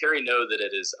I let Terry know that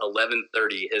it is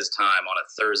 11:30 his time on a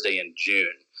Thursday in June.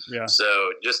 Yeah.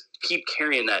 So just keep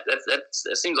carrying that. That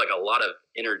seems like a lot of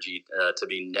energy to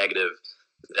be negative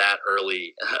that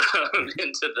early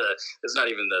into the. It's not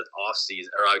even the off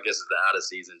season, or I guess it's the out of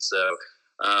season. So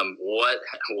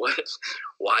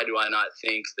why do I not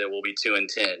think that we'll be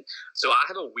 2-10? So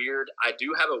I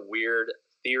do have a weird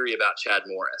theory about Chad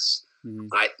Morris. Mm-hmm.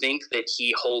 I think that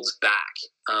he holds back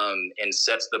and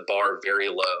sets the bar very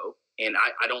low. And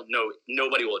I don't know,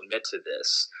 nobody will admit to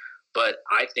this, but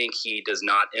I think he does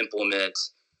not implement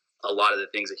a lot of the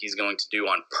things that he's going to do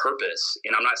on purpose.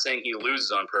 And I'm not saying he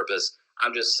loses on purpose.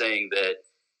 I'm just saying that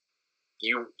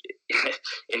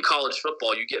in college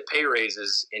football, you get pay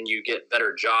raises and you get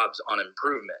better jobs on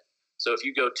improvement. So if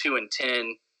you go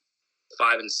 2-10,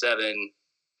 5-7,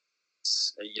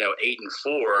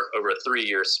 8-4 over a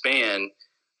 3-year span.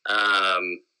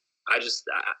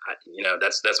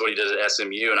 That's what he did at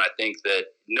SMU, and I think that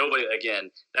nobody. Again,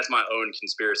 that's my own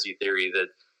conspiracy theory that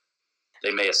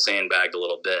they may have sandbagged a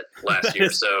little bit last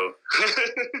year. So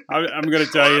I'm going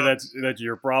to tell you that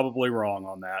you're probably wrong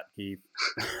on that, Keith.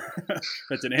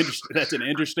 That's an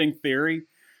interesting theory,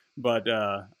 but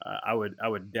I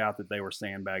would doubt that they were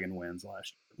sandbagging wins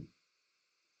last year.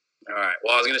 All right.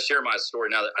 Well, I was going to share my story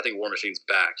now that I think War Machine's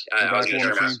back. I was going to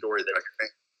share my story that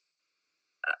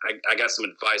I got some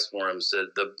advice for him. So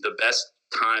the best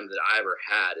time that I ever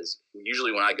had is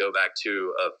usually when I go back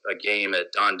to a game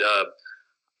at Don Dub,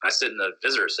 I sit in the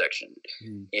visitor section.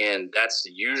 Mm. And that's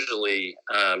usually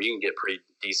you can get pretty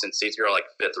decent seats. You're like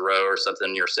fifth row or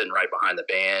something. You're sitting right behind the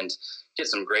band, get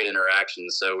some great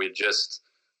interactions. So we just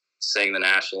sang the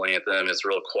national anthem. It's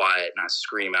real quiet, and I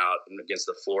scream out against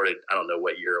the Florida. I don't know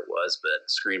what year it was, but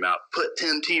scream out, "Put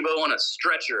Tim Tebow on a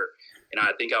stretcher." And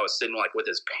I think I was sitting like with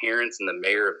his parents and the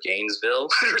mayor of Gainesville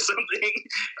or something.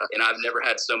 And I've never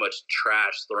had so much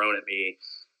trash thrown at me.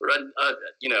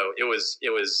 You know, it was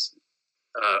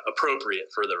appropriate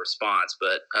for the response,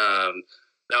 but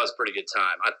that was a pretty good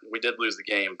time. We did lose the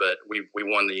game, but we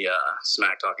won the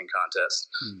smack talking contest.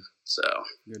 So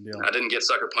good deal. I didn't get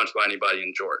sucker punched by anybody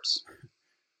in jorts.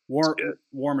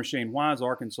 War Machine, why is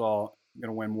Arkansas going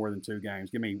to win more than 2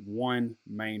 games? Give me one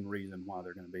main reason why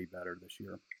they're going to be better this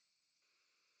year.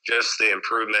 Just the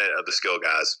improvement of the skill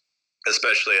guys,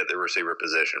 especially at the receiver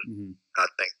position. Mm-hmm. I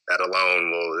think that alone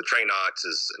will – Trey Knox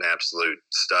is an absolute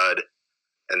stud.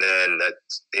 And then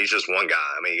he's just one guy.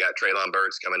 I mean, you got Treylon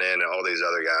Burks coming in and all these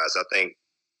other guys. I think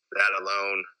that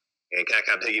alone – and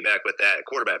kind of piggyback with that,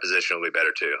 quarterback position will be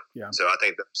better too. Yeah. So I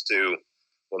think those two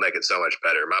will make it so much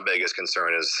better. My biggest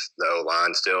concern is the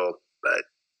O-line still, but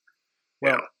 –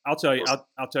 well, I'll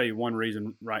tell you one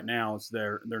reason right now is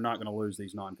they're not going to lose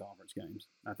these non-conference games.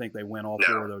 I think they win all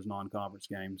 4 of those non-conference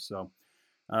games. So,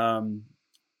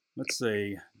 let's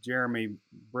see. Jeremy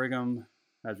Brigham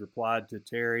has replied to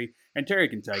Terry, and Terry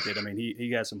can take it. I mean,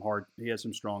 he has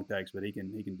some strong takes, but he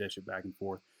can dish it back and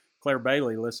forth. Claire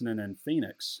Bailey listening in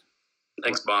Phoenix.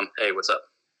 Thanks, Mom. Hey, what's up?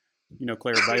 You know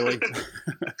Claire Bailey?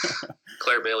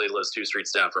 Claire Bailey lives 2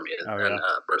 streets down from me and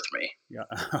birthed me. Yeah.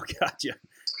 Oh, gotcha.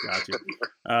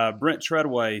 Brent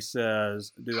Treadway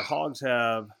says, do the Hogs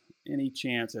have any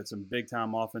chance at some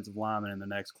big-time offensive linemen in the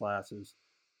next classes?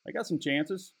 They got some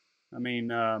chances. I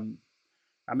mean, I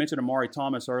mentioned Amari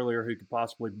Thomas earlier, who could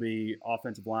possibly be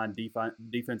offensive line,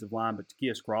 defensive line, but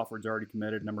Takias Crawford's already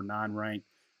committed, number 9 ranked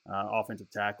offensive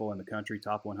tackle in the country,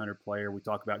 top 100 player. We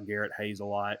talk about Garrett Hayes a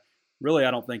lot. Really,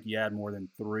 I don't think you add more than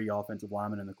 3 offensive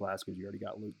linemen in the class because you already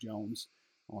got Luke Jones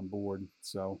on board.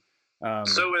 So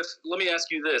let me ask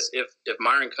you this: if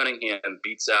Myron Cunningham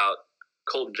beats out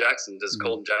Colton Jackson, does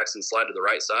Colton Jackson slide to the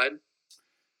right side?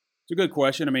 It's a good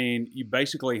question. I mean, you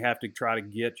basically have to try to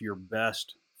get your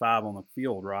best 5 on the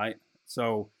field, right?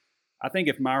 So I think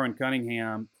if Myron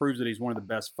Cunningham proves that he's one of the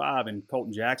best 5 and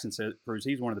Colton Jackson proves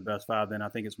he's one of the best 5, then I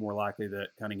think it's more likely that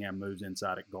Cunningham moves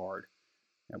inside at guard,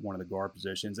 at one of the guard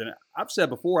positions. And I've said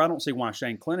before, I don't see why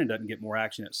Shane Clennon doesn't get more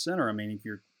action at center. I mean,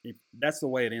 if that's the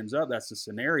way it ends up, that's the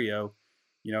scenario.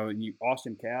 You know, and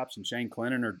Austin Capps and Shane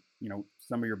Clennon are, you know,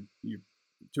 some of your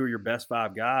 2 of your best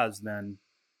 5 guys, then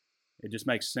it just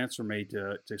makes sense for me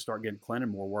to start getting Clennon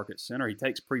more work at center. He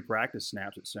takes pre-practice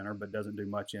snaps at center, but doesn't do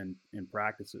much in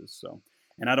practices. So,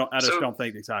 and I just don't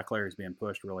think that Ty Clary is being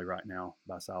pushed really right now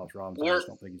by Silas Robinson. I just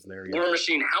don't think he's there yet. War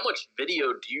Machine, how much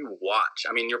video do you watch?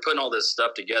 I mean, you're putting all this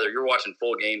stuff together. You're watching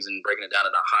full games and breaking it down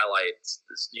into highlights.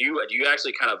 Do you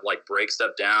actually kind of like break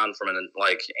stuff down from an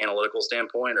like analytical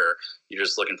standpoint, or you're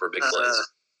just looking for big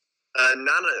plays?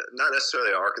 Not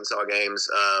necessarily Arkansas games.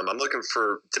 I'm looking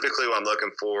for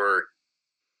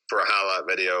a highlight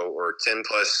video or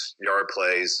 10-plus yard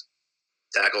plays,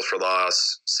 tackles for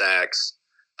loss, sacks.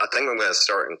 I think I'm going to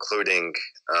start including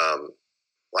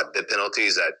like the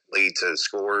penalties that lead to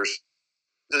scores,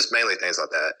 just mainly things like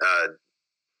that.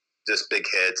 Just big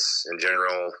hits in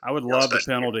general. I would love the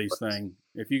penalties thing.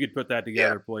 If you could put that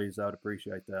together, please, I would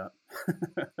appreciate that.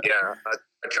 Yeah,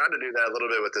 I tried to do that a little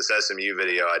bit with this SMU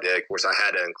video I did. Of course, I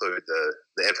had to include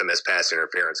the infamous pass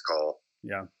interference call.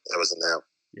 Yeah. That was in that.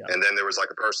 Yeah. And then there was like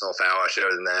a personal foul I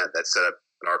showed in that set up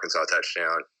an Arkansas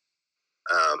touchdown.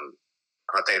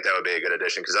 I think that would be a good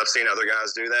addition because I've seen other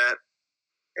guys do that.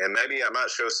 And maybe I might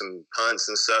show some punts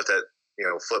and stuff that, you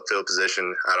know, flip field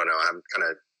position. I don't know. I'm kind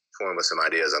of toying with some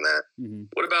ideas on that. Mm-hmm.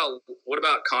 What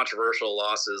about controversial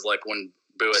losses like when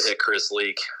Bua hit Chris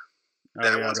Leak?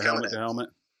 That one's coming. The helmet.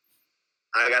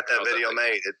 I got that video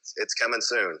made. It's coming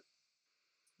soon.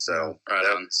 So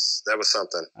that was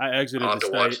something. I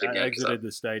exited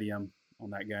the stadium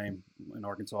on that game, and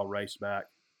Arkansas raced back.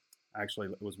 Actually,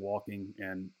 was walking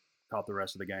and caught the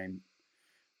rest of the game.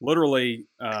 Literally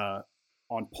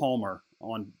on Palmer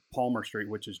Street,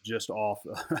 which is just off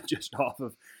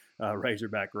of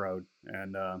Razorback Road,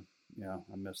 and I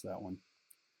missed that one.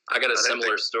 I got a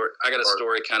similar story. I got a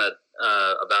story kind of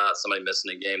about somebody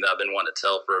missing a game that I've been wanting to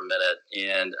tell for a minute.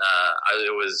 And I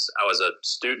was a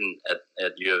student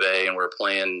at U of A, and we were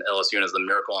playing LSU, and it was the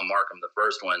Miracle on Markham, the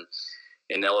first one.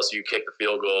 And LSU kicked the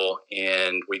field goal,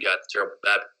 and we got the terrible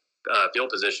bad field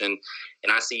position.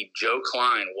 And I see Joe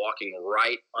Klein walking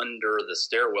right under the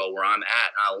stairwell where I'm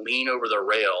at. And I lean over the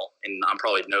rail, and I'm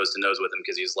probably nose to nose with him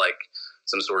because he's like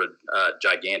some sort of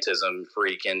gigantism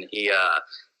freak. And he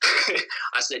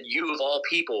I said, "You of all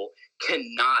people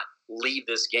cannot leave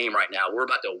this game right now. We're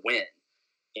about to win."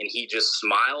 and he just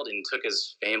smiled and took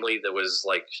his family that was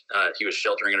like he was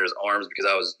sheltering under his arms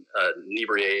because I was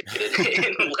inebriated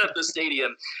and left the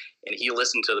stadium, and he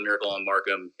listened to the Miracle on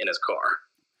Markham in his car.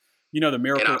 The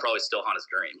Miracle, and I'll probably still haunt his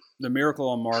dream. The Miracle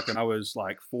on Markham, I was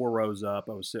like 4 rows up.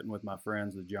 I was sitting with my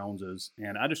friends, the Joneses,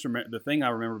 and I just remember, the thing I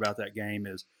remember about that game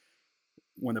is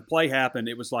when the play happened,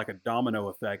 it was like a domino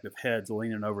effect of heads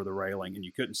leaning over the railing, and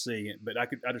you couldn't see it. But I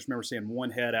just remember seeing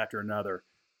one head after another,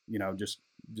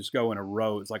 just go in a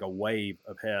row. It's like a wave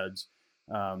of heads.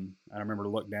 I remember to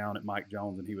look down at Mike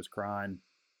Jones, and he was crying,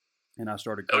 and I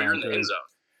started crying. Oh, you're in the end zone.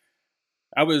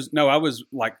 I was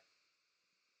like,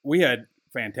 we had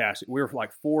fantastic. We were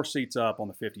like 4 seats up on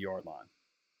the 50-yard line.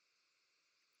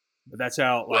 But that's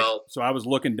how, so I was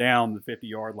looking down the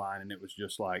 50-yard line, and it was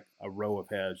just like a row of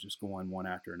heads just going one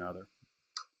after another.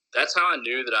 That's how I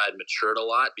knew that I had matured a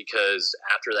lot, because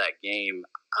after that game,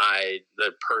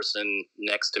 the person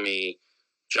next to me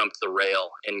jumped the rail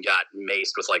and got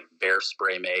maced with like bear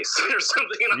spray mace or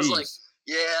something. And I was like,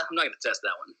 yeah, I'm not going to test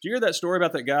that one. Did you hear that story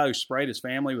about that guy who sprayed his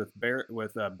family with bear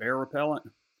repellent?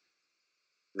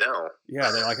 No.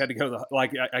 Yeah, they had to go to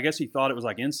I guess he thought it was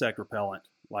like insect repellent.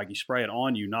 Like you spray it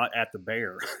on you, not at the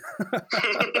bear.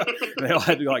 They all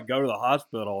had to go to the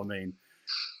hospital. I mean,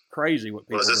 crazy what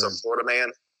people. Was this a Florida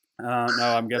man? No,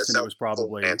 I'm guessing it was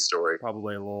probably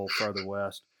a little further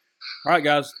west. All right,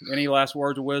 guys. Any last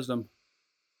words of wisdom?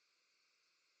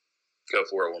 Go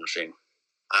for it, War Machine.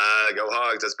 Go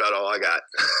Hogs. That's about all I got.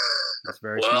 That's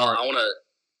very smart. I want to.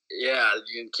 Yeah,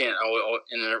 you can't.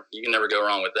 You can never go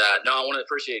wrong with that. No, I want to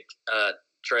appreciate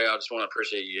Trey. I just want to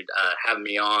appreciate you having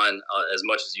me on as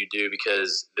much as you do,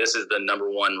 because this is the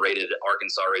 #1 rated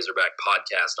Arkansas Razorback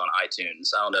podcast on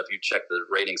iTunes. I don't know if you check the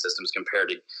rating systems compared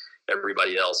to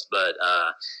everybody else, but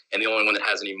and the only one that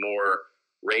has any more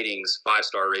ratings,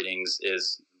 5-star ratings,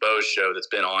 is Bo's show that's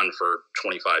been on for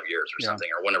 25 years or something,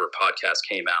 or whenever podcast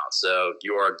came out. So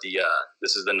you are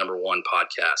this is the #1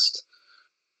 podcast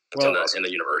in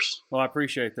the universe. Well, I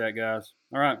appreciate that, guys.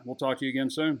 All right, we'll talk to you again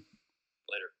soon.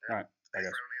 Later. All right, I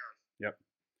guess. Yep.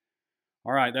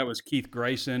 All right, that was Keith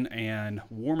Grayson and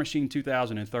War Machine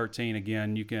 2013.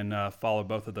 Again, you can follow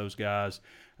both of those guys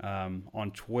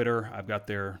on Twitter. I've got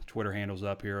their Twitter handles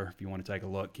up here if you want to take a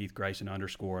look. Keith Grayson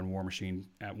 _ and War Machine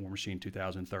at War Machine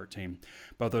 2013.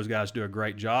 Both those guys do a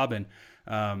great job. And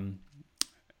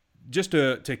just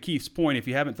to Keith's point, if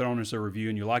you haven't thrown us a review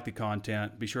and you like the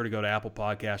content, be sure to go to Apple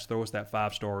Podcasts, throw us that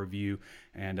 5-star review,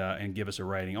 and give us a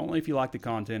rating. Only if you like the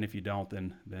content. If you don't,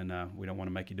 then we don't want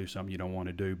to make you do something you don't want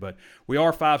to do. But we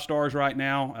are 5 stars right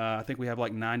now. I think we have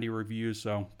like 90 reviews,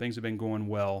 so things have been going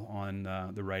well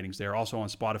on the ratings there. Also on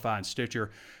Spotify and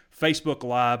Stitcher. Facebook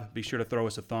Live, be sure to throw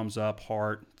us a thumbs up,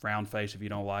 heart, frown face if you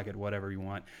don't like it, whatever you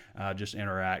want. Just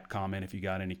interact, comment if you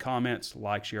got any comments,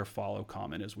 like, share, follow,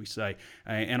 comment, as we say.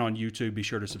 And on YouTube, be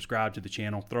sure to subscribe to the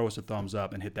channel, throw us a thumbs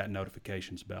up, and hit that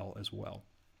notifications bell as well.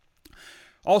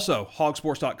 Also,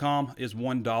 hogsports.com is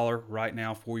 $1 right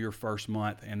now for your first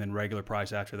month, and then regular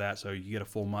price after that, so you get a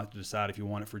full month to decide if you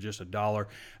want it for just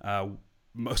 $1.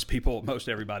 Most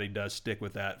everybody does stick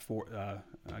with that.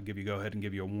 I'll go ahead and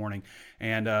give you a warning.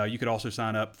 And you could also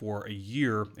sign up for a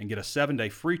year and get a 7-day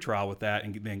free trial with that,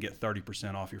 and then get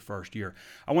 30% off your first year.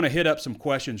 I want to hit up some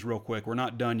questions real quick. We're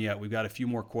not done yet. We've got a few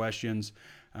more questions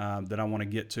that I want to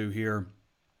get to here.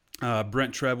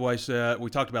 Brent Treadway said, we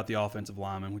talked about the offensive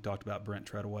lineman. We talked about Brent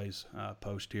Treadway's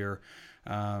post here.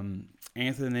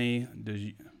 Anthony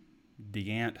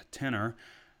DeAnt Tenor.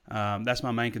 That's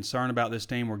my main concern about this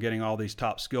team. We're getting all these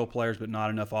top skill players, but not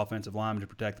enough offensive linemen to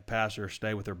protect the passer or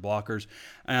stay with their blockers.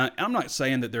 I'm not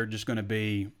saying that they're just going to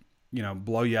be,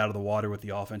 blow you out of the water with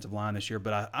the offensive line this year,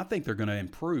 but I think they're going to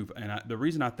improve. And the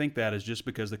reason I think that is just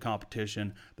because the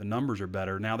competition, the numbers are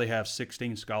better. Now they have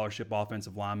 16 scholarship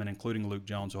offensive linemen, including Luke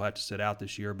Jones, who'll have to sit out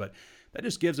this year. But that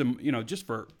just gives them, just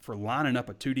for lining up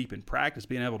a 2 deep in practice,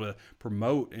 being able to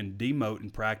promote and demote in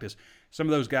practice. Some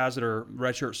of those guys that are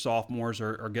redshirt sophomores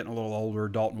are getting a little older.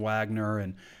 Dalton Wagner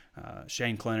and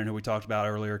Shane Clennon, who we talked about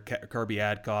earlier, Kirby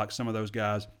Adcock, some of those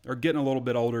guys are getting a little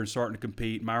bit older and starting to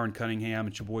compete. Myron Cunningham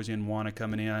and Chibozie Nwana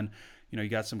coming in. You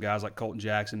got some guys like Colton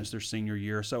Jackson. It's their senior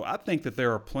year. So I think that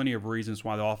there are plenty of reasons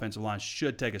why the offensive line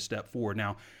should take a step forward.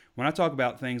 Now, when I talk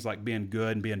about things like being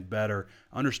good and being better,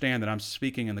 understand that I'm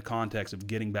speaking in the context of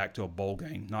getting back to a bowl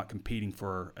game, not competing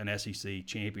for an SEC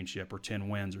championship or 10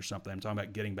 wins or something. I'm talking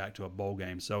about getting back to a bowl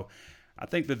game. So I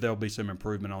think that there'll be some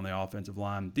improvement on the offensive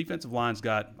line. Defensive line's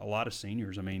got a lot of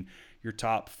seniors. I mean, your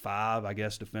top 5, I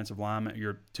guess, defensive linemen,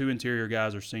 your 2 interior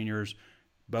guys are seniors.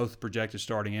 Both projected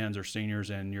starting ends are seniors,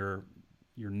 and your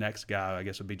next guy, I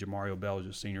guess, would be Jamario Bell, is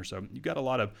a senior. So you've got a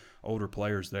lot of older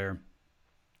players there.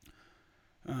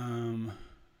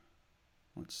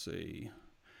 let's see.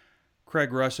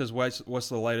 Craig Rush says, what's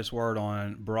the latest word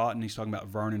on Broughton? He's talking about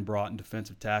Vernon Broughton,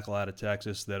 defensive tackle out of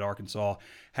Texas that Arkansas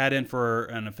had in for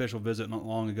an official visit not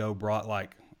long ago, brought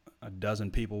like a dozen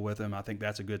people with him. I think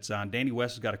that's a good sign. Danny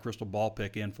West has got a crystal ball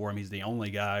pick in for him. He's the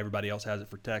only guy. Everybody else has it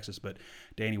for Texas, but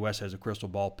Danny West has a crystal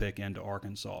ball pick into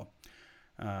Arkansas.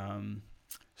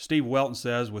 Steve Welton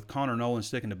says, with Connor Noland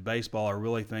sticking to baseball, I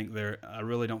really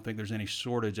don't think there's any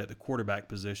shortage at the quarterback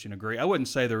position. Agree. I wouldn't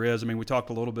say there is. I mean, we talked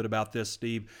a little bit about this,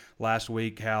 Steve, last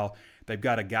week, how they've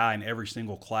got a guy in every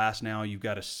single class now. You've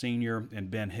got a senior in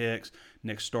Ben Hicks.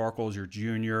 Nick Starkle's your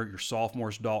junior. Your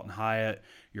sophomore's Dalton Hyatt.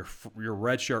 Your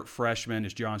redshirt freshman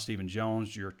is John Stephen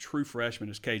Jones. Your true freshman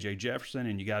is KJ Jefferson.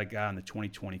 And you got a guy in the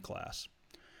 2020 class.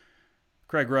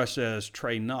 Craig Rush says,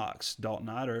 Trey Knox. Dalton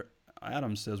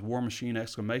Adams says, War Machine,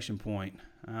 exclamation point.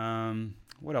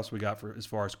 What else we got for as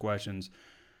far as questions?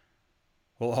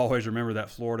 We'll always remember that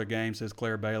Florida game, says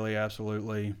Claire Bailey.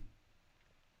 Absolutely.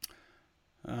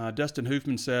 Dustin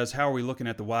Hoofman says, how are we looking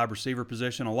at the wide receiver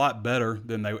position? A lot better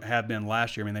than they have been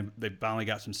last year. I mean, they finally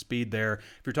got some speed there.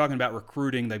 If you're talking about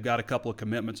recruiting, they've got a couple of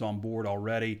commitments on board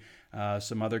already.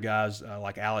 Some other guys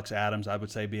like Alex Adams, I would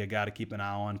say, be a guy to keep an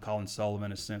eye on. Colin Sullivan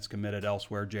has since committed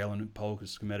elsewhere. Jalen Polk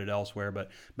is committed elsewhere.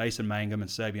 But Mason Mangum and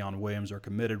Savion Williams are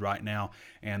committed right now,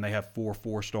 and they have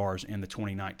 4 stars in the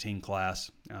 2019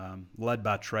 class, led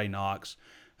by Trey Knox,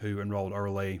 who enrolled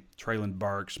early. Traylon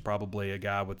Burks, probably a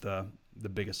guy with the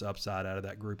biggest upside out of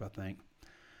that group, I think.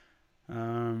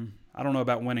 I don't know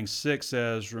about winning 6,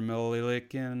 says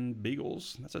Ramilican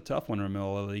Beagles. That's a tough one,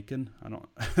 Ramilican.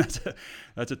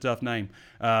 That's a tough name.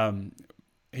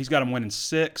 He's got him winning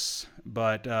 6,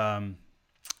 but doesn't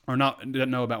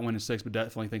know about winning 6, but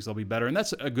definitely thinks they'll be better. And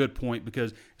that's a good point,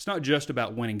 because it's not just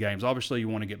about winning games. Obviously, you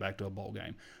want to get back to a bowl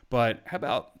game, but how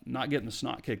about not getting the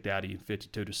snot kicked out of you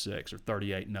 52-6 or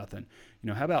 38-0?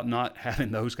 How about not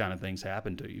having those kind of things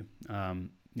happen to you?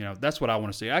 That's what I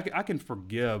want to see. I can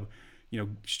forgive,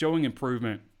 showing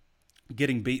improvement,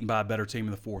 getting beaten by a better team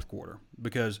in the fourth quarter,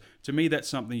 because to me that's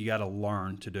something you got to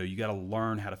learn to do. You got to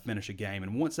learn how to finish a game,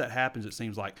 and once that happens, it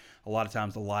seems like a lot of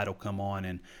times the light will come on,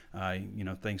 and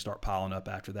things start piling up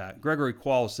after that. Gregory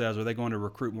Quall says, are they going to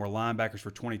recruit more linebackers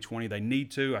for 2020? They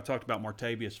need to. I talked about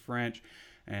Martavius French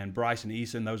and Bryson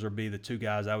Eason. Those would be the 2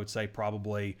 guys I would say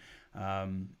probably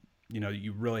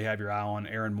you really have your eye on.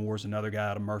 Aaron Moore's another guy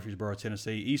out of Murfreesboro,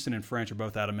 Tennessee. Easton and French are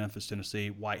both out of Memphis, Tennessee.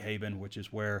 Whitehaven, which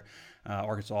is where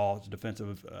Arkansas'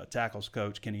 defensive tackles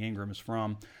coach Kenny Ingram is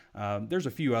from. There's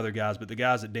a few other guys, but the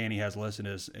guys that Danny has listed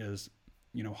is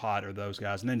hot are those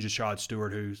guys. And then Jashad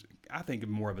Stewart, who's I think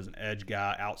more of as an edge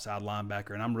guy, outside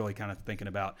linebacker. And I'm really kind of thinking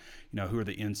about who are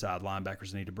the inside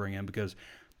linebackers they need to bring in, because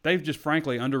they've just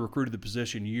frankly under-recruited the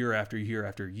position year after year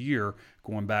after year,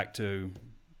 going back to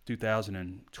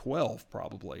 2012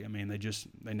 probably. I mean,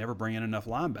 they never bring in enough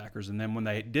linebackers. And then when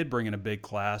they did bring in a big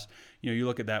class, you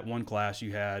look at that one class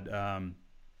you had,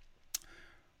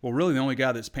 really the only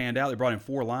guy that's panned out, they brought in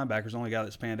 4 linebackers, the only guy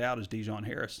that's panned out is Dijon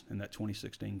Harris in that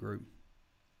 2016 group.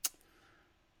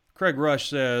 Craig Rush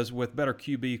says, with better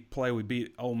QB play, we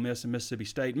beat Ole Miss and Mississippi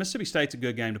State. Mississippi State's a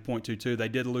good game to point to, too. They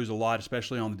did lose a lot,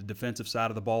 especially on the defensive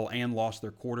side of the ball, and lost their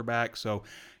quarterback. So,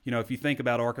 if you think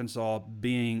about Arkansas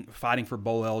fighting for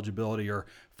bowl eligibility or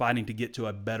fighting to get to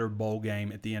a better bowl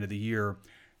game at the end of the year,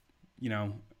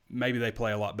 maybe they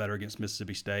play a lot better against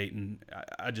Mississippi State. And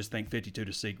I just think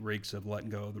 52-6 reeks of letting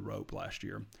go of the rope last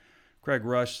year. Craig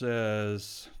Rush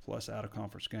says, plus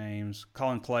out-of-conference games.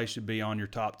 Colin Clay should be on your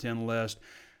top 10 list.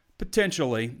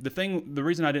 Potentially. The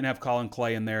reason I didn't have Colin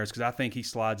Clay in there is because I think he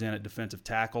slides in at defensive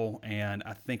tackle, and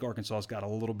I think Arkansas's got a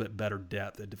little bit better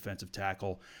depth at defensive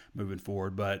tackle moving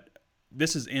forward. But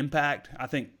this is impact. I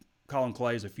think Colin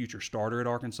Clay is a future starter at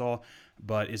Arkansas,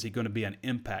 but is he going to be an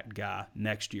impact guy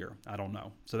next year? I don't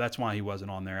know. So that's why he wasn't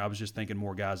on there. I was just thinking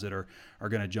more guys that are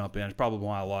going to jump in. It's probably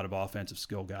why a lot of offensive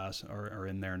skill guys are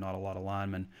in there, not a lot of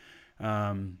linemen.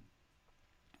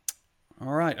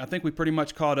 All right, I think we pretty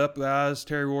much caught up, guys.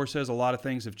 Terry Rohr says a lot of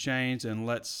things have changed and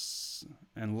left,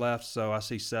 so I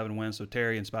see 7 wins. So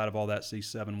Terry, in spite of all that, sees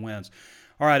 7 wins.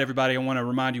 All right, everybody, I want to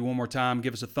remind you one more time,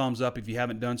 give us a thumbs up if you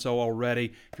haven't done so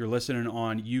already. If you're listening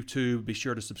on YouTube, be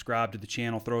sure to subscribe to the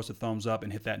channel, throw us a thumbs up,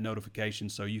 and hit that notification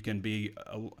so you can be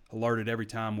alerted every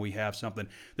time we have something.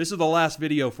 This is the last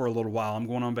video for a little while. I'm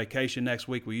going on vacation next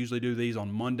week. We usually do these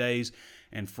on Mondays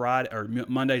and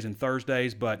Mondays and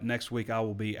Thursdays, but next week I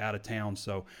will be out of town,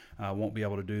 so I won't be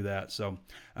able to do that. So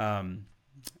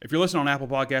if you're listening on Apple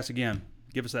Podcasts, again,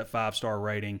 give us that 5-star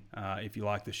rating if you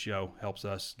like the show. Helps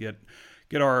us get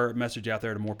our message out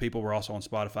there to more people. We're also on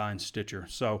Spotify and Stitcher.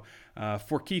 So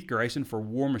for Keith Grayson, for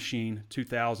War Machine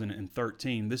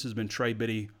 2013, this has been Trey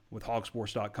Biddy with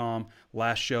hogsports.com.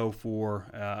 Last show for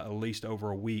at least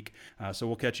over a week. So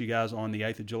we'll catch you guys on the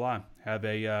 8th of July. Have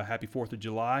a happy 4th of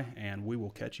July, and we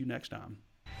will catch you next time.